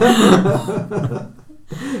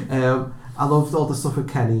 I loved all the stuff with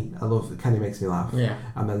Kenny. I love that Kenny makes me laugh. Yeah.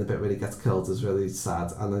 And then the bit where he gets killed is really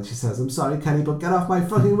sad. And then she says, "I'm sorry, Kenny, but get off my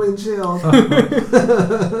fucking windshield."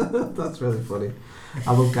 That's really funny.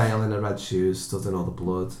 I love Gail in her red shoes, stood in all the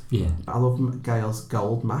blood. Yeah. I love Gail's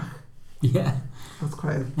gold Mac. Yeah. That's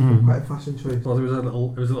quite a fashion choice. Well, it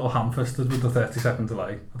was a little ham-fisted with the 30-second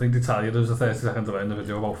delay. I think they tell you there was a 30-second delay in the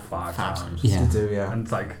video about 5 times. Yeah. They do, yeah. And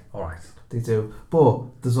it's like, alright. They do.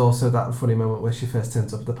 But there's also that funny moment where she first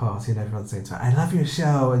turns up at the party and everyone's saying to her, "I love your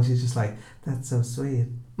show," and she's just like, "That's so sweet."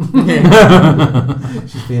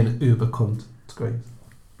 She's being uber cunt. It's great.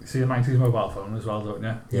 You see a 90s mobile phone as well, don't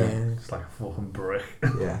you? Yeah. It's like a fucking brick.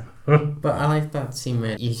 Yeah. But I like that scene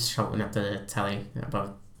where he's shouting at the telly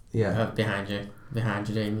about behind you,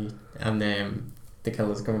 Jamie, and the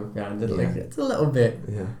killer's coming behind it. Yeah. Like it's a little bit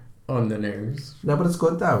Yeah. on the nose. No, but it's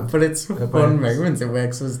good though. But it's a fun moment. It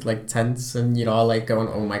works as like tense, and you're all like going,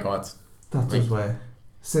 "Oh my god." That does work.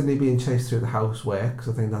 Sydney being chased through the house works.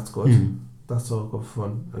 I think that's good. That's all good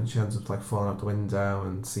fun. And she ends up like falling out the window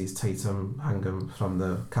and sees Tatum hanging from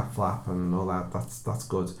the cat flap and all that. That's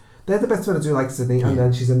good. They're the bits where I do like Sydney, and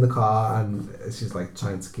then she's in the car and she's like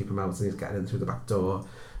trying to keep him out, and he's getting in through the back door.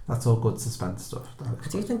 That's all good suspense stuff.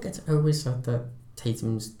 Do you think it's always said that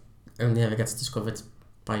Tatum's only ever gets discovered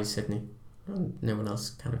by Sydney? No one else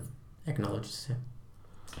kind of acknowledges it.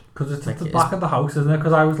 Because it's like at the back of the house, isn't it?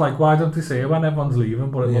 Because I was like, why don't they see her when everyone's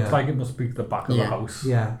leaving? But it looks like it must be the back of the house.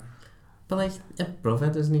 Yeah. But like, her brother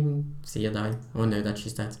doesn't even see her die or know that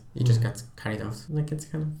she's dead. He just gets carried out. Like, it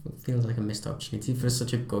kind of feels like a missed opportunity for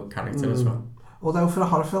such a good character as well. Although for a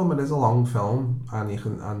horror film, it is a long film, and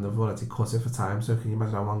they've already cut it for time. So can you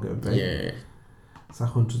imagine how long it would be? Yeah. It's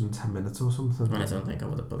like 110 minutes or something. And I don't think I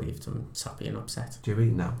would have believed him soppy and upset. Do you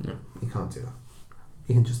really? No. You can't do that.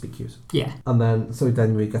 You can just be cute. Yeah. And then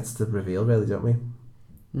we get to the reveal, really, don't we?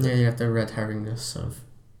 Yeah, you have the red herringness of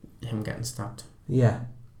him getting stabbed. Yeah.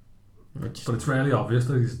 But it's really obvious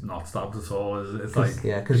that he's not stabbed at all. It's like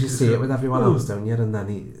because you see it with everyone else, don't you? And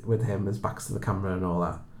then with him, his back's to the camera and all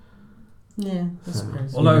that. Yeah, I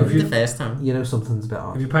suppose. Although the first time, you know something's a bit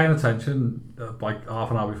odd. If you're paying attention, like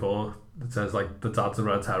half an hour before, it says like the dad's a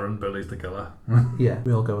red herring, Billy's the killer. Yeah,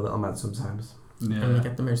 we all go a little mad sometimes. Yeah, and you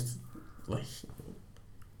get the most like.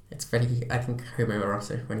 It's very, I think,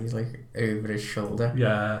 homoerotic when he's like over his shoulder.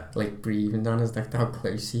 Yeah. Like breathing down his neck, how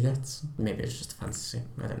close he gets. Maybe it's just a fantasy.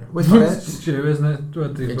 I don't know. It's Stu, isn't it?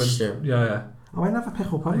 It's Stu. Yeah. Oh, I never pick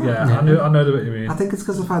up on that. Yeah, I know what you mean. I think it's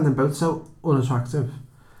because I find them both so unattractive.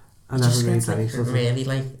 I never read any sort of... really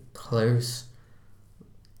like close.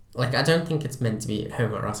 Like, I don't think it's meant to be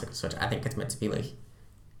homoerotic as such. I think it's meant to be like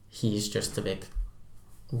he's just a big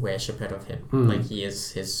worshipper of him. Like he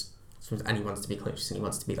is his. And he wants to be close and he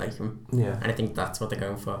wants to be like him. Yeah. And I think that's what they're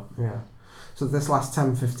going for. Yeah. So this last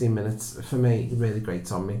 10-15 minutes, for me, really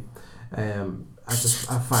grates on me.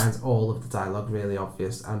 I find all of the dialogue really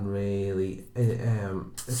obvious and really,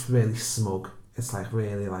 it's really smug. It's like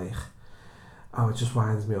really like, Oh, it just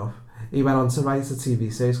winds me up. He went on to write a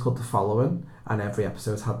TV series called The Following, and every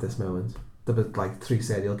episode had this moment. There were like 3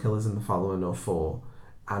 serial killers in The Following, or 4,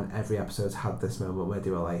 and every episode had this moment where they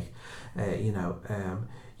were like,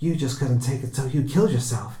 you just couldn't take it, so you killed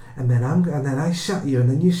yourself, and then I shot you, and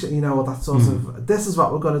then you shot, all that sort of. This is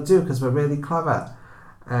what we're going to do because we're really clever,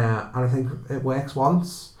 and I think it works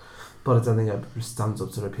once, but I don't think it stands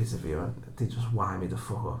up to repeated viewing. They just wind me the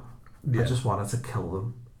fuck up. I just wanted to kill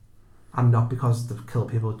them, and not because they kill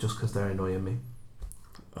people, just because they're annoying me.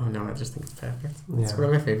 Oh no, I just think it's perfect. It's one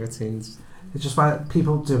of my favourite scenes. It's just like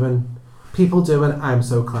people doing I'm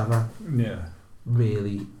so clever. Yeah.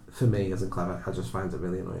 Really, for me, isn't clever. I just find it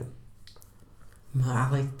really annoying. I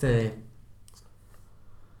like the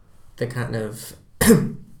kind of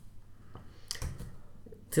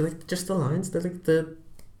just the lines. They're like the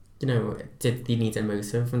did they need a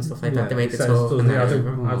motive and stuff like that? The way they talk.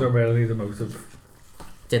 I don't really need a motive.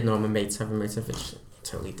 Did Norman Bates have a motive? Which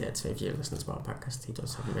totally did. So if you listen to our podcast, he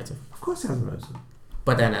does have a motive. Of course, he has a motive.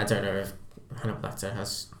 But then I don't know if Hannibal Lecter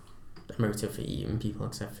has a motive for eating people,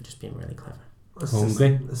 except for just being really clever.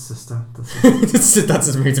 Hungry. The sister. That's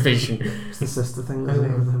his motivation. It's the sister thing, isn't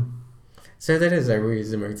it, with him? So there is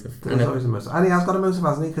always a motive. There's always a motive. And he has got a motive,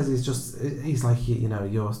 hasn't he? Because he's like,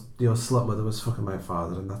 your slut mother was fucking my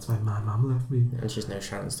father, and that's why my mum left me. And she's no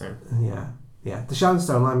Sharon Stone. Yeah. The Sharon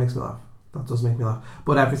Stone line makes me laugh. That does make me laugh.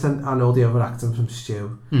 But everything, I know the overacting from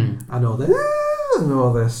Stu, I know and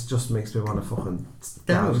all this just makes me want to fucking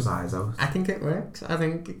gouge his eyes out. I think it works. I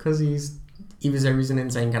think because he was always an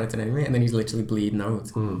insane character anyway, and then he's literally bleeding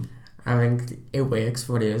out. I think it works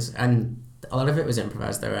for what he is, and a lot of it was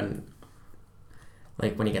improvised though, and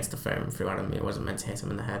like when he gets the phone through Adam, it wasn't meant to hit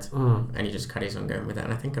him in the head, and he just carries on going with it,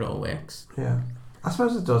 and I think it all works. Yeah, I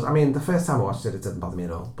suppose it does. I mean, the first time I watched it didn't bother me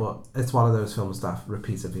at all, but it's one of those films that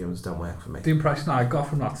repeated viewings don't work for me. The impression I got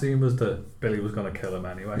from that scene was that Billy was going to kill him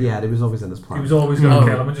anyway. Yeah, he was always in his plan. He was always going to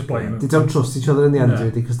kill him and just blame him. They don't trust each other in the end,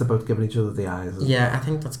 do they? Because they're both giving each other the eyes. Yeah, I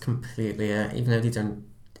think that's completely it. Even though they don't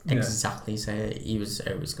exactly say it, he was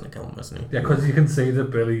always going to kill him, wasn't he? Yeah, because you can see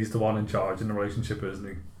that Billy's the one in charge in the relationship, isn't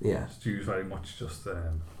he? Yeah. Stu's very much just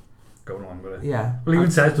going along with it. Yeah. Well, he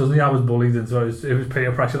even says, doesn't he, I was bullied, and so it was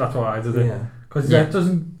peer pressure, that's why I did it. Yeah. Because she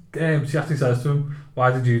actually says to him, why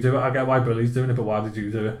did you do it? I get why Billy's doing it, but why did you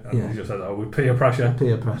do it? And he just says, with peer pressure.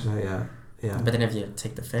 Peer pressure, yeah. But then if you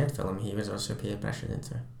take the third film, he was also peer pressured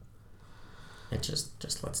into it. It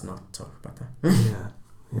just let's not talk about that.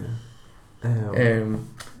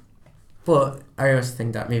 But I also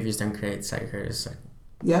think that movies don't create psychos.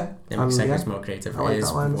 Yeah. They make psychos more creative. Like it is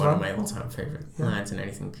one of my well. all-time favourite lines in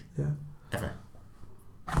anything ever.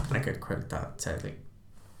 I could quote that like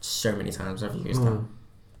so many times. I've used that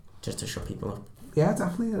just to shut people up. Yeah,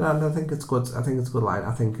 definitely, and I think it's good. I think it's a good line.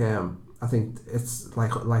 I think it's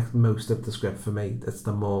like most of the script for me. It's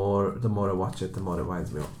the more I watch it, the more it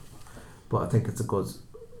winds me up. But I think it's a good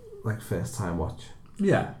first time watch.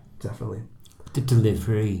 Yeah, definitely. The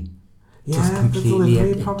delivery. Just completely.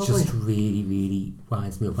 It just really, really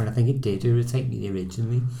winds me up, and I think it did irritate me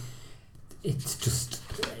originally. It's just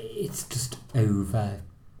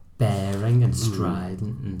overbearing and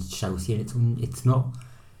strident and shouty, and it's not.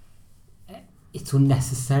 It's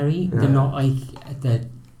unnecessary. Yeah. They're not like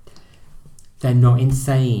they're not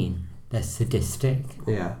insane. They're sadistic.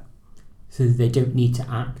 Yeah. So they don't need to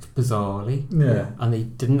act bizarrely. Yeah. And they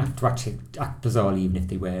didn't have to actually act bizarrely, even if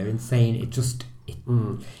they were insane.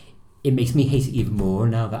 It makes me hate it even more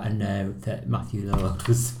now that I know that Matthew Lillard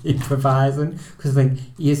was improvising, because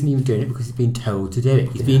he isn't even doing it because he's been told to do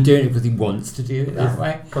it. He's been doing it because he wants to do it that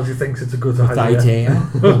way. Because he thinks it's a good idea. Yeah,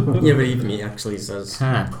 but even he actually says,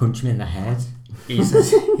 "Can I punch him in the head?" He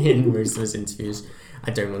says in most of his interviews, "I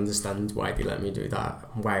don't understand why they let me do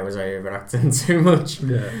that. Why was I overacting so much?"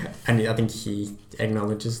 Yeah. And I think he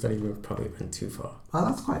acknowledges that he probably went too far. Oh,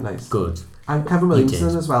 that's quite nice. Good. And Kevin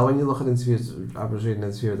Williamson as well, when you look at interviews, I was reading an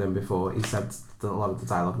interview with him before, he said that a lot of the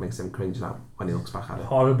dialogue makes him cringe now when he looks back at it.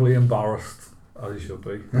 Horribly embarrassed, as he should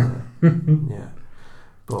be. Yeah.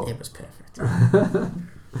 But it was perfect. I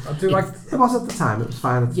do like it was at the time. It was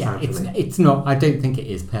fine at the time. It's not. I don't think it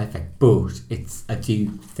is perfect, but I do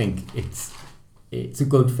think it's a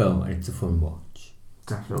good film and it's a fun watch.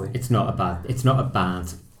 Definitely. It's not a bad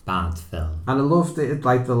film. And I loved it,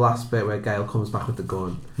 like the last bit where Gail comes back with the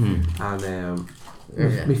gun, and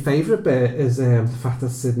my favourite bit is the fact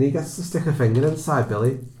that Sidney gets to stick a finger inside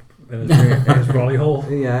Billy. In his brolly hole.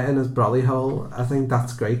 Yeah, in his brolly hole. I think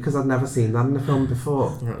that's great because I'd never seen that in a film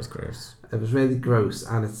before. That was gross. It was really gross,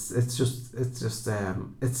 and it says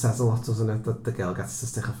a lot, doesn't it, that the girl gets to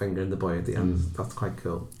stick a finger in the boy at the end. That's quite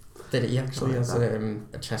cool. that he actually has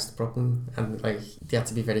a chest problem, and like they had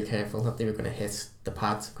to be very careful that they were going to hit the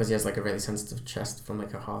pad because he has like a really sensitive chest from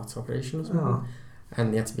like a heart operation or something,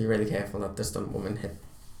 and they had to be really careful that the stunt woman hit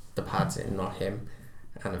the pads and not him.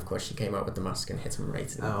 And of course she came out with the mask and hit him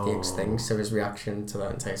right in the X thing, so his reaction to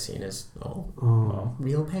that entire scene is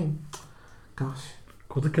real pain. Gosh.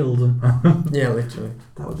 Could have killed him. Yeah, literally.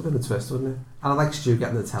 That would have been a twist, wouldn't it? And I like Stu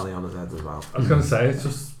getting the telly on his head as well. I was going to say, it's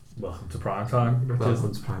just welcome to prime time.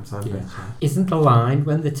 Welcome to prime time, yeah. Isn't the line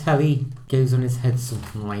when the telly goes on his head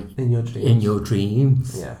something like in your dreams? In your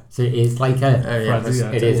dreams. Yeah. So it is like a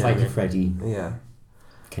Freddy, like a Freddy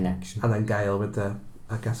connection. And then Gail with the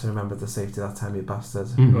I guess I remember the safety that time, you bastard.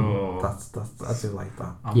 That's I do like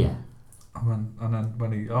that. Yeah. And then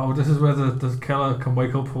when he this is where the killer can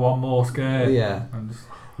wake up for one more scare. Yeah. And just,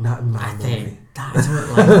 I don't like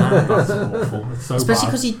that. That's awful. It's so especially bad.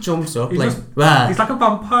 because he jumps up He's like he's like a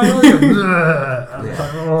vampire. I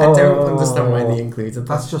don't understand why they included that.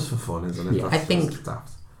 That's just for fun, isn't it? Yeah. I think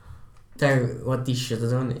though what they should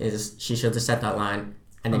have done is she should have said that line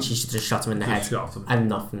and then she should have shot him in the head and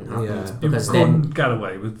nothing happened. Yeah. Because you couldn't get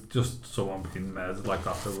away with just someone being murdered like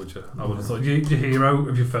that, though, would you? I would have thought your hero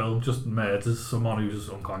of your film just murders someone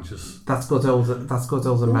who's unconscious. That's good old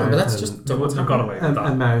American. But that's just they wouldn't have got away with that.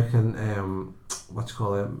 American what you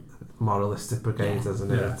call it, moralistic brigade,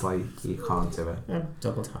 isn't it? Yeah. It's like you can't do it. Yeah,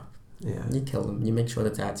 double tap. Yeah. You kill them. You make sure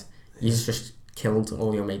they're dead. You just killed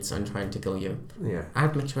all your mates and trying to kill you. Yeah.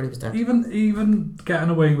 I'd make sure he was dead. Even getting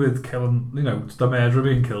away with killing, the murderer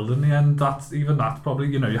being killed in the end, that's probably,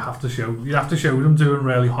 you have to show them doing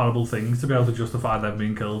really horrible things to be able to justify them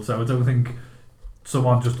being killed. So I don't think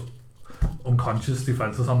someone just unconscious,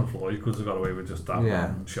 defenseless on the floor, you could have got away with just that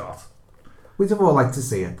one shot. We'd have all liked to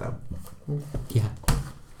see it though. Yeah.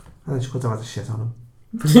 And then she could have had a shit on him.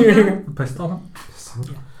 Pissed on him.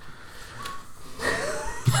 Yeah.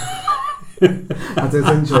 I did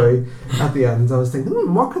enjoy at the end. I was thinking,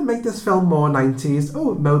 what could make this film more 90s?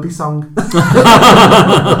 Oh, Moby song.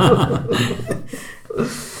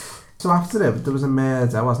 So after it, there was a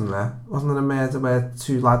murder, wasn't there? Wasn't there a murder where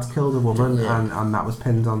two lads killed a woman and that was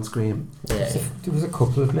pinned on screen? Yeah. There was a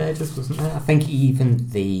couple of murders, wasn't there? I think even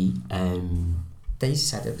the they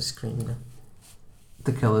said it was Scream.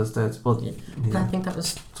 The killers did, but But I think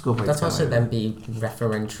that's also then be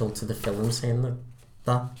referential to the film saying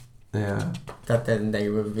that. Yeah. That then they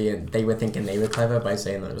were thinking they were clever by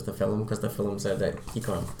saying that it was the film, because the film said that you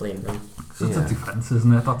can't blame them. It's a defence,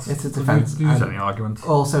 isn't it? It's a defence. Use any argument.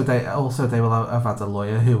 Also, they will have had a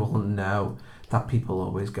lawyer who will know that people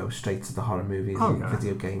always go straight to the horror movies and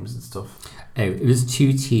video games and stuff. It was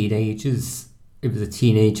two teenagers. It was a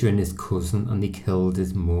teenager and his cousin, and they killed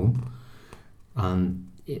his mum. And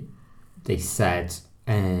they said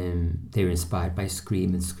they were inspired by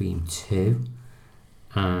Scream and Scream 2.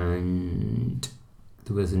 And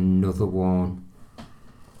there was another one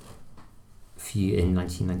in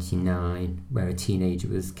 1999 where a teenager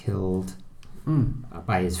was killed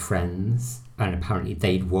by his friends, and apparently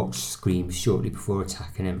they'd watched Scream shortly before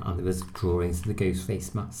attacking him, and there was drawings of the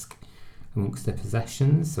Ghostface mask amongst their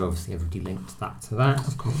possessions, so obviously everybody linked that to that.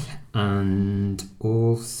 Of course. And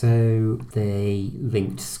also they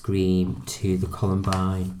linked Scream to the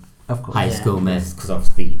Columbine High School mess, because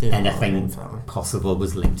obviously anything possible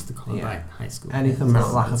was linked to the Columbine High School. Anything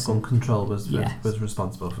with lack of gun control was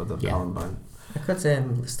responsible for the Columbine. I could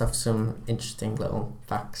list off some interesting little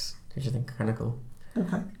facts which I think are kind of cool.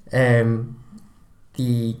 Okay.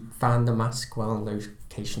 They found the mask while on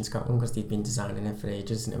location Scotland because they'd been designing it for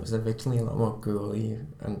ages, and it was originally a lot more ghouly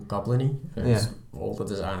and goblin-y. All the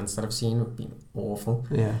designs that I've seen have been awful.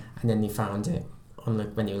 Yeah. And then they found it on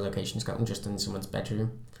when they were location Scotland, just in someone's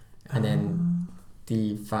bedroom. And then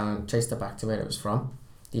they traced it back to where it was from.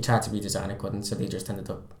 They tried to redesign it, couldn't, so they just ended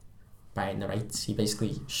up buying the rights. He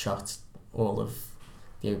basically shot all of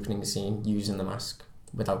the opening scene using the mask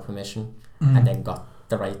without permission, and then got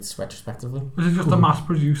the rights retrospectively. Was it just a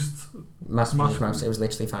mass-produced mask? It was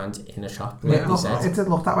literally found in a shop. It did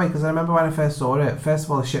look that way, because I remember when I first saw it, first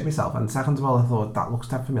of all I shit myself, and second of all I thought that looks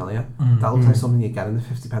dead familiar. That looks like something you get in the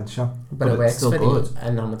 50p shop. But it works still for good. the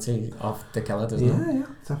anonymity of the killer, doesn't it? Yeah,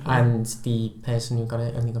 definitely. And the person who got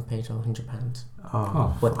it only got paid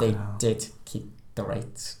 £100. But they did keep the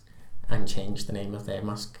rights and change the name of their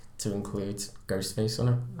mask to include Ghostface on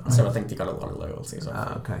it. So I think they got a lot of loyalty as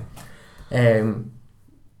well. Okay.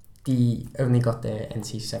 They only got the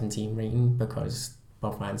NC-17 rating because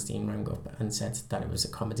Bob Weinstein rang up and said that it was a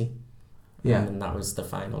comedy. Yeah. And then that was the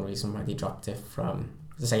final reason why they dropped it from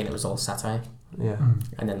saying it was all satire. Yeah.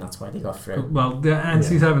 And then that's why they got through. Well, the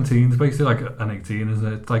NC-17 is basically like an 18, isn't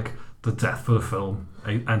it? It's like the death for the film,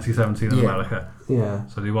 NC-17 in America. Yeah.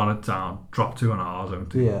 So they want it down, drop to an R, don't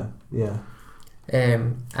they? Yeah, yeah.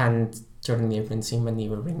 And during the opening scene when they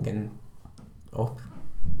were ringing up,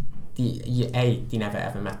 they never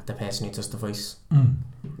ever met the person who does the voice.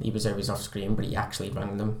 He was always off screen, but he actually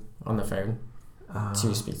rang them on the phone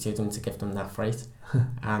to speak to them, to give them that fright.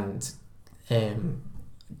 And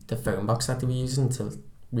the phone box that they were using to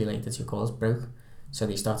relay the two calls broke, so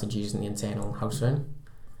they started using the internal house phone.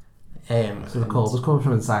 So the call was coming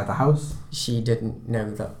from inside the house? She didn't know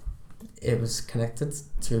that it was connected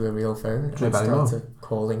to a real phone, and Barrymore. started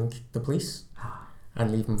calling the police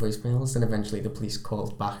and leaving voicemails, and eventually the police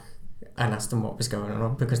called back and asked them what was going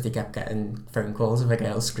on, because they kept getting phone calls of a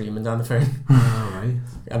girl screaming down the phone. Right.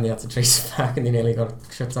 And they had to trace it back, and they nearly got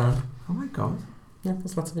shut down. Oh my god. Yeah,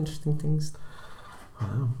 there's lots of interesting things.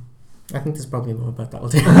 Wow. I think there's probably more about that.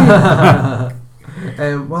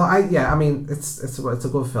 Well, I mean, it's a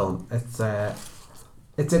good film.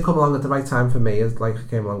 It did come along at the right time for me, it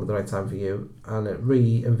came along at the right time for you, and it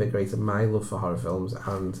reinvigorated my love for horror films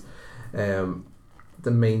and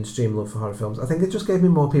the mainstream love for horror films. I think it just gave me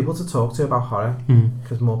more people to talk to about horror,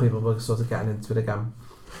 because more people were sort of getting into it again.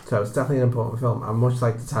 So it's definitely an important film, and much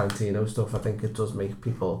like the Tarantino stuff, I think it does make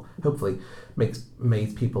people, hopefully,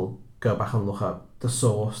 made people go back and look at the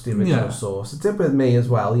source, the original source. It did with me as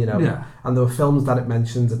well, you know. Yeah. And there were films that it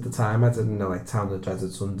mentioned at the time I didn't know, like Town of the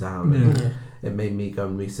Dreaded Sundown. And it made me go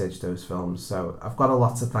and research those films. So I've got a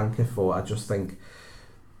lot to thank it for. I just think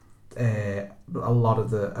a lot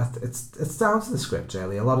of it's down to the script,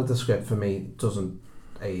 really. A lot of the script for me doesn't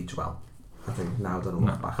age well. I think now that I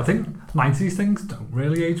look back. I think 90s things don't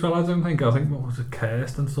really age well, I don't think. I think what was it,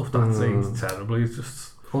 Cursed and stuff, that's aged terribly. It's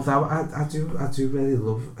just... Although I do really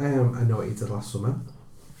love I Know What You Did Last Summer,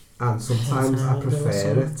 and sometimes I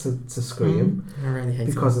prefer it to Scream, I really hate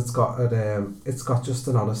because it's got just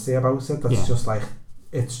an honesty about it that's just like,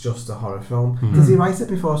 it's just a horror film. Did he write it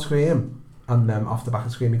before Scream, and then off the back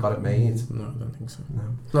of Scream he got it made? No, I don't think so. No,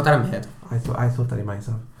 not that I'm ahead. I thought that he might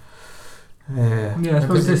have. I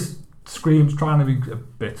suppose this Scream's trying to be a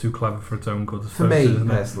bit too clever for its own good. For me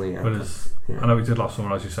personally, I Know We Did Last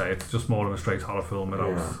Summer, as you say, it's just more of a straight horror film without...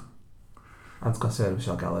 And it's got Sarah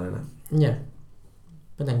Michelle Gellar in it. Yeah,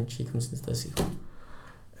 but then she comes into the sequel.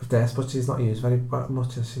 But she's not used very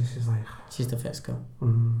much, is she? She's like... She's the first girl.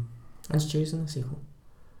 Mm. And she's in the sequel.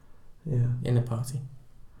 Yeah. In the party.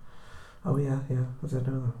 Oh yeah, I didn't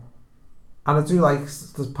know that. And I do like,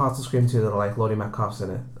 there's parts of Scream 2 that are like, Laurie Metcalf's in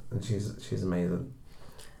it, and she's amazing.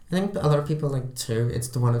 I think a lot of people like 2, it's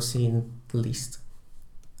the one I've seen the least.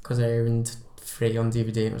 Because I owned 3 on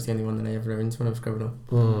DVD, and it was the only one that I ever owned when I was growing up.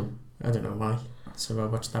 I don't know why. So I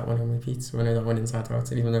watched that one on repeat. So I know that one inside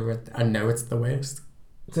out, even though I know it's the worst.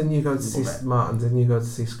 Didn't you go to see Martin? Didn't you go to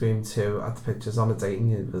see Scream 2 at the Pictures on a date,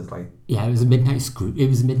 and it was like... Yeah, it was a midnight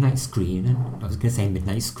screening. I was going to say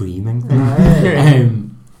midnight screaming.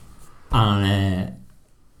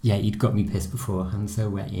 You'd got me pissed beforehand, so I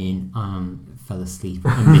went in and fell asleep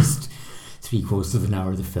and missed 3/4 of an hour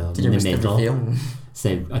of the film in the middle.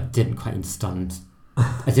 So I didn't quite understand.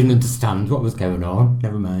 I didn't understand what was going on.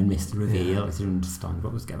 Never mind, missed the reveal. I didn't understand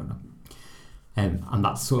what was going on. And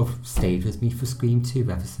that sort of stayed with me for Scream 2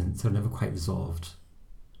 ever since. I've never quite resolved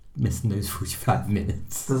missing those 45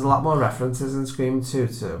 minutes. There's a lot more references in Scream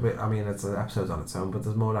 2 I mean, it's an episode on its own, but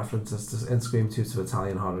there's more references in Scream 2 to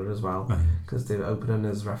Italian horror as well, because the opening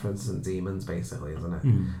is references and demons, basically, isn't it?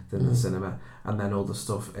 In the cinema, and then all the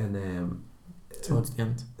stuff in towards the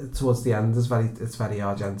end. Towards the end is very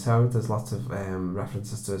Argento. There's lots of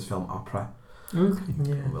references to his film Opera. Okay.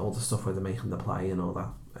 Yeah. All the stuff where they're making the play and all that.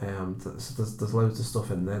 So there's loads of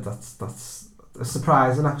stuff in there. That's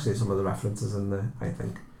surprising, actually, some of the references in there, I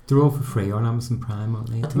think. They're all for free on Amazon Prime, aren't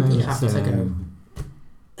they? I think you'd have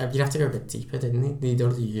to go a bit deeper, didn't they? They'd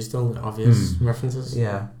already used all the obvious references.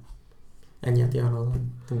 Yeah. And yet they are all...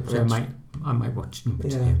 I might watch them.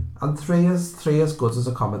 Yeah. And 3 is good as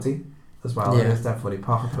a comedy as well. Yeah. It's definitely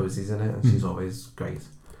Parker Posey's in it, and she's always great.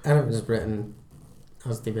 And it was written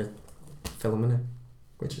as they were filming it,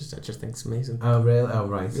 which is, I just think, is amazing. Oh, really? Oh,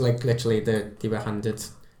 right. Like, literally, they were handed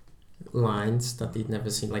lines that they'd never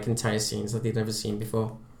seen, like entire scenes that they'd never seen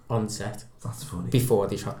before on set. That's funny. Before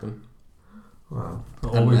they shot them. Wow.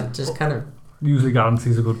 And that just kind of... Usually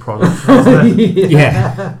guarantees a good product, doesn't it?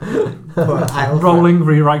 Yeah. Rolling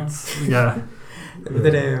rewrites. Yeah. The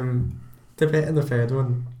bit in the third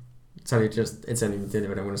one... Sorry, it's only the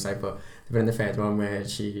bit I want to say, but the bit in the third one where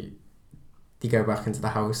they go back into the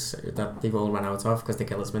house that they've all run out of because the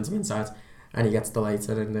killer's meant to be inside, and he gets the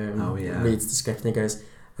lighter and reads the script, and he goes,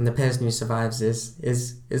 and the person who survives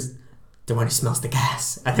is the one who smells the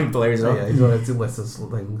gas and then blows up. Yeah, he's one of the litters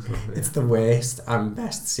things. It's the worst and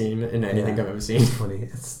best scene in anything I've ever seen. It's funny.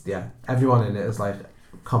 It's everyone in it is like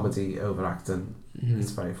comedy overacting.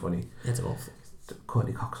 It's very funny. It's awful.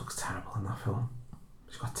 Courtney Cox looks terrible in that film.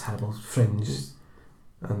 She's got terrible fringe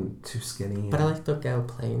and too skinny. But I like the girl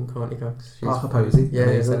playing Courtney Cox. Parker Posey.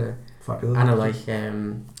 Yeah, fabulous. And I like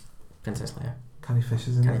Princess Leia. Carrie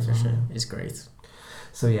Fisher's in it. Carrie Fisher is great.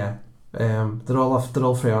 So yeah, they're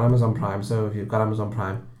all free on Amazon Prime. So if you've got Amazon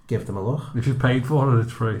Prime, give them a look. If you've paid for it,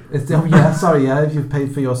 it's free. If you've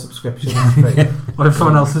paid for your subscription, it's free. What if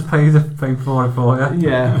someone else has paid for it for you?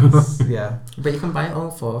 Yeah. But you can buy it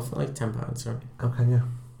all for like £10. So. Oh, can you?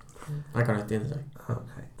 I got it the other day.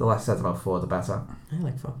 Okay. The less said about 4, the better. I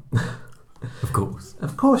like 4. Of course.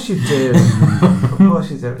 Of course you do. Of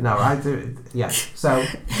course you do. No, I do. Yeah. So.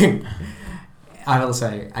 I will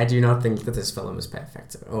say, I do not think that this film is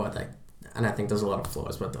perfect, and I think there's a lot of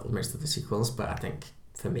flaws with most of the sequels, but I think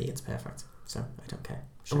for me it's perfect, so I don't care.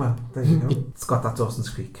 Sure. Well, there you go. It's got that Dawson's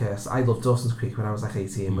Creek curse. I loved Dawson's Creek when I was like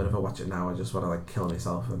 18, but if I watch it now, I just want to like kill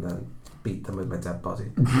myself and then beat them with my dead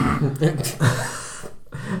body.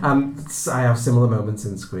 And I have similar moments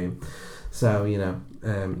in Scream, so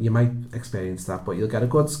you might experience that, but you'll get a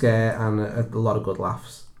good scare and a lot of good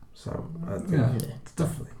laughs. So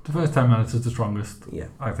definitely. The first 10 minutes is the strongest. Yeah,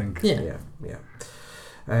 I think. Yeah.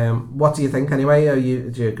 What do you think anyway? Do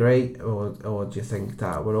you agree, or do you think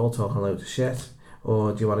that we're all talking loads of shit,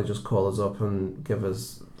 or do you want to just call us up and give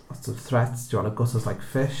us lots of threats? Do you want to gut us like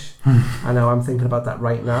fish? I know I'm thinking about that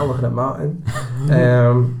right now, looking at Martin.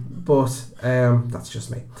 But that's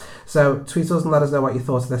just me. So tweet us and let us know what you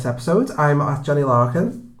thought of this episode. I'm at Johnny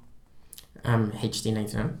Larkin. I'm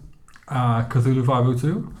HD99. Cthulhu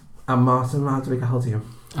 502. And Martin, how do we get hold of you?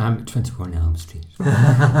 I'm 21 Elm Street.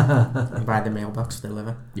 By the mailbox for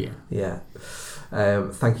deliver. Yeah.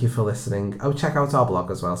 Thank you for listening. Check out our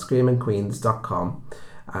blog as well, screamingqueens.com.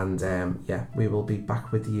 And we will be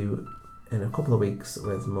back with you in a couple of weeks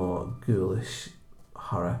with more ghoulish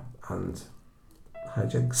horror and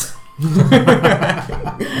hijinks.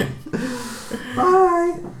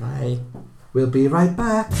 Bye. Bye. We'll be right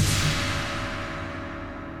back.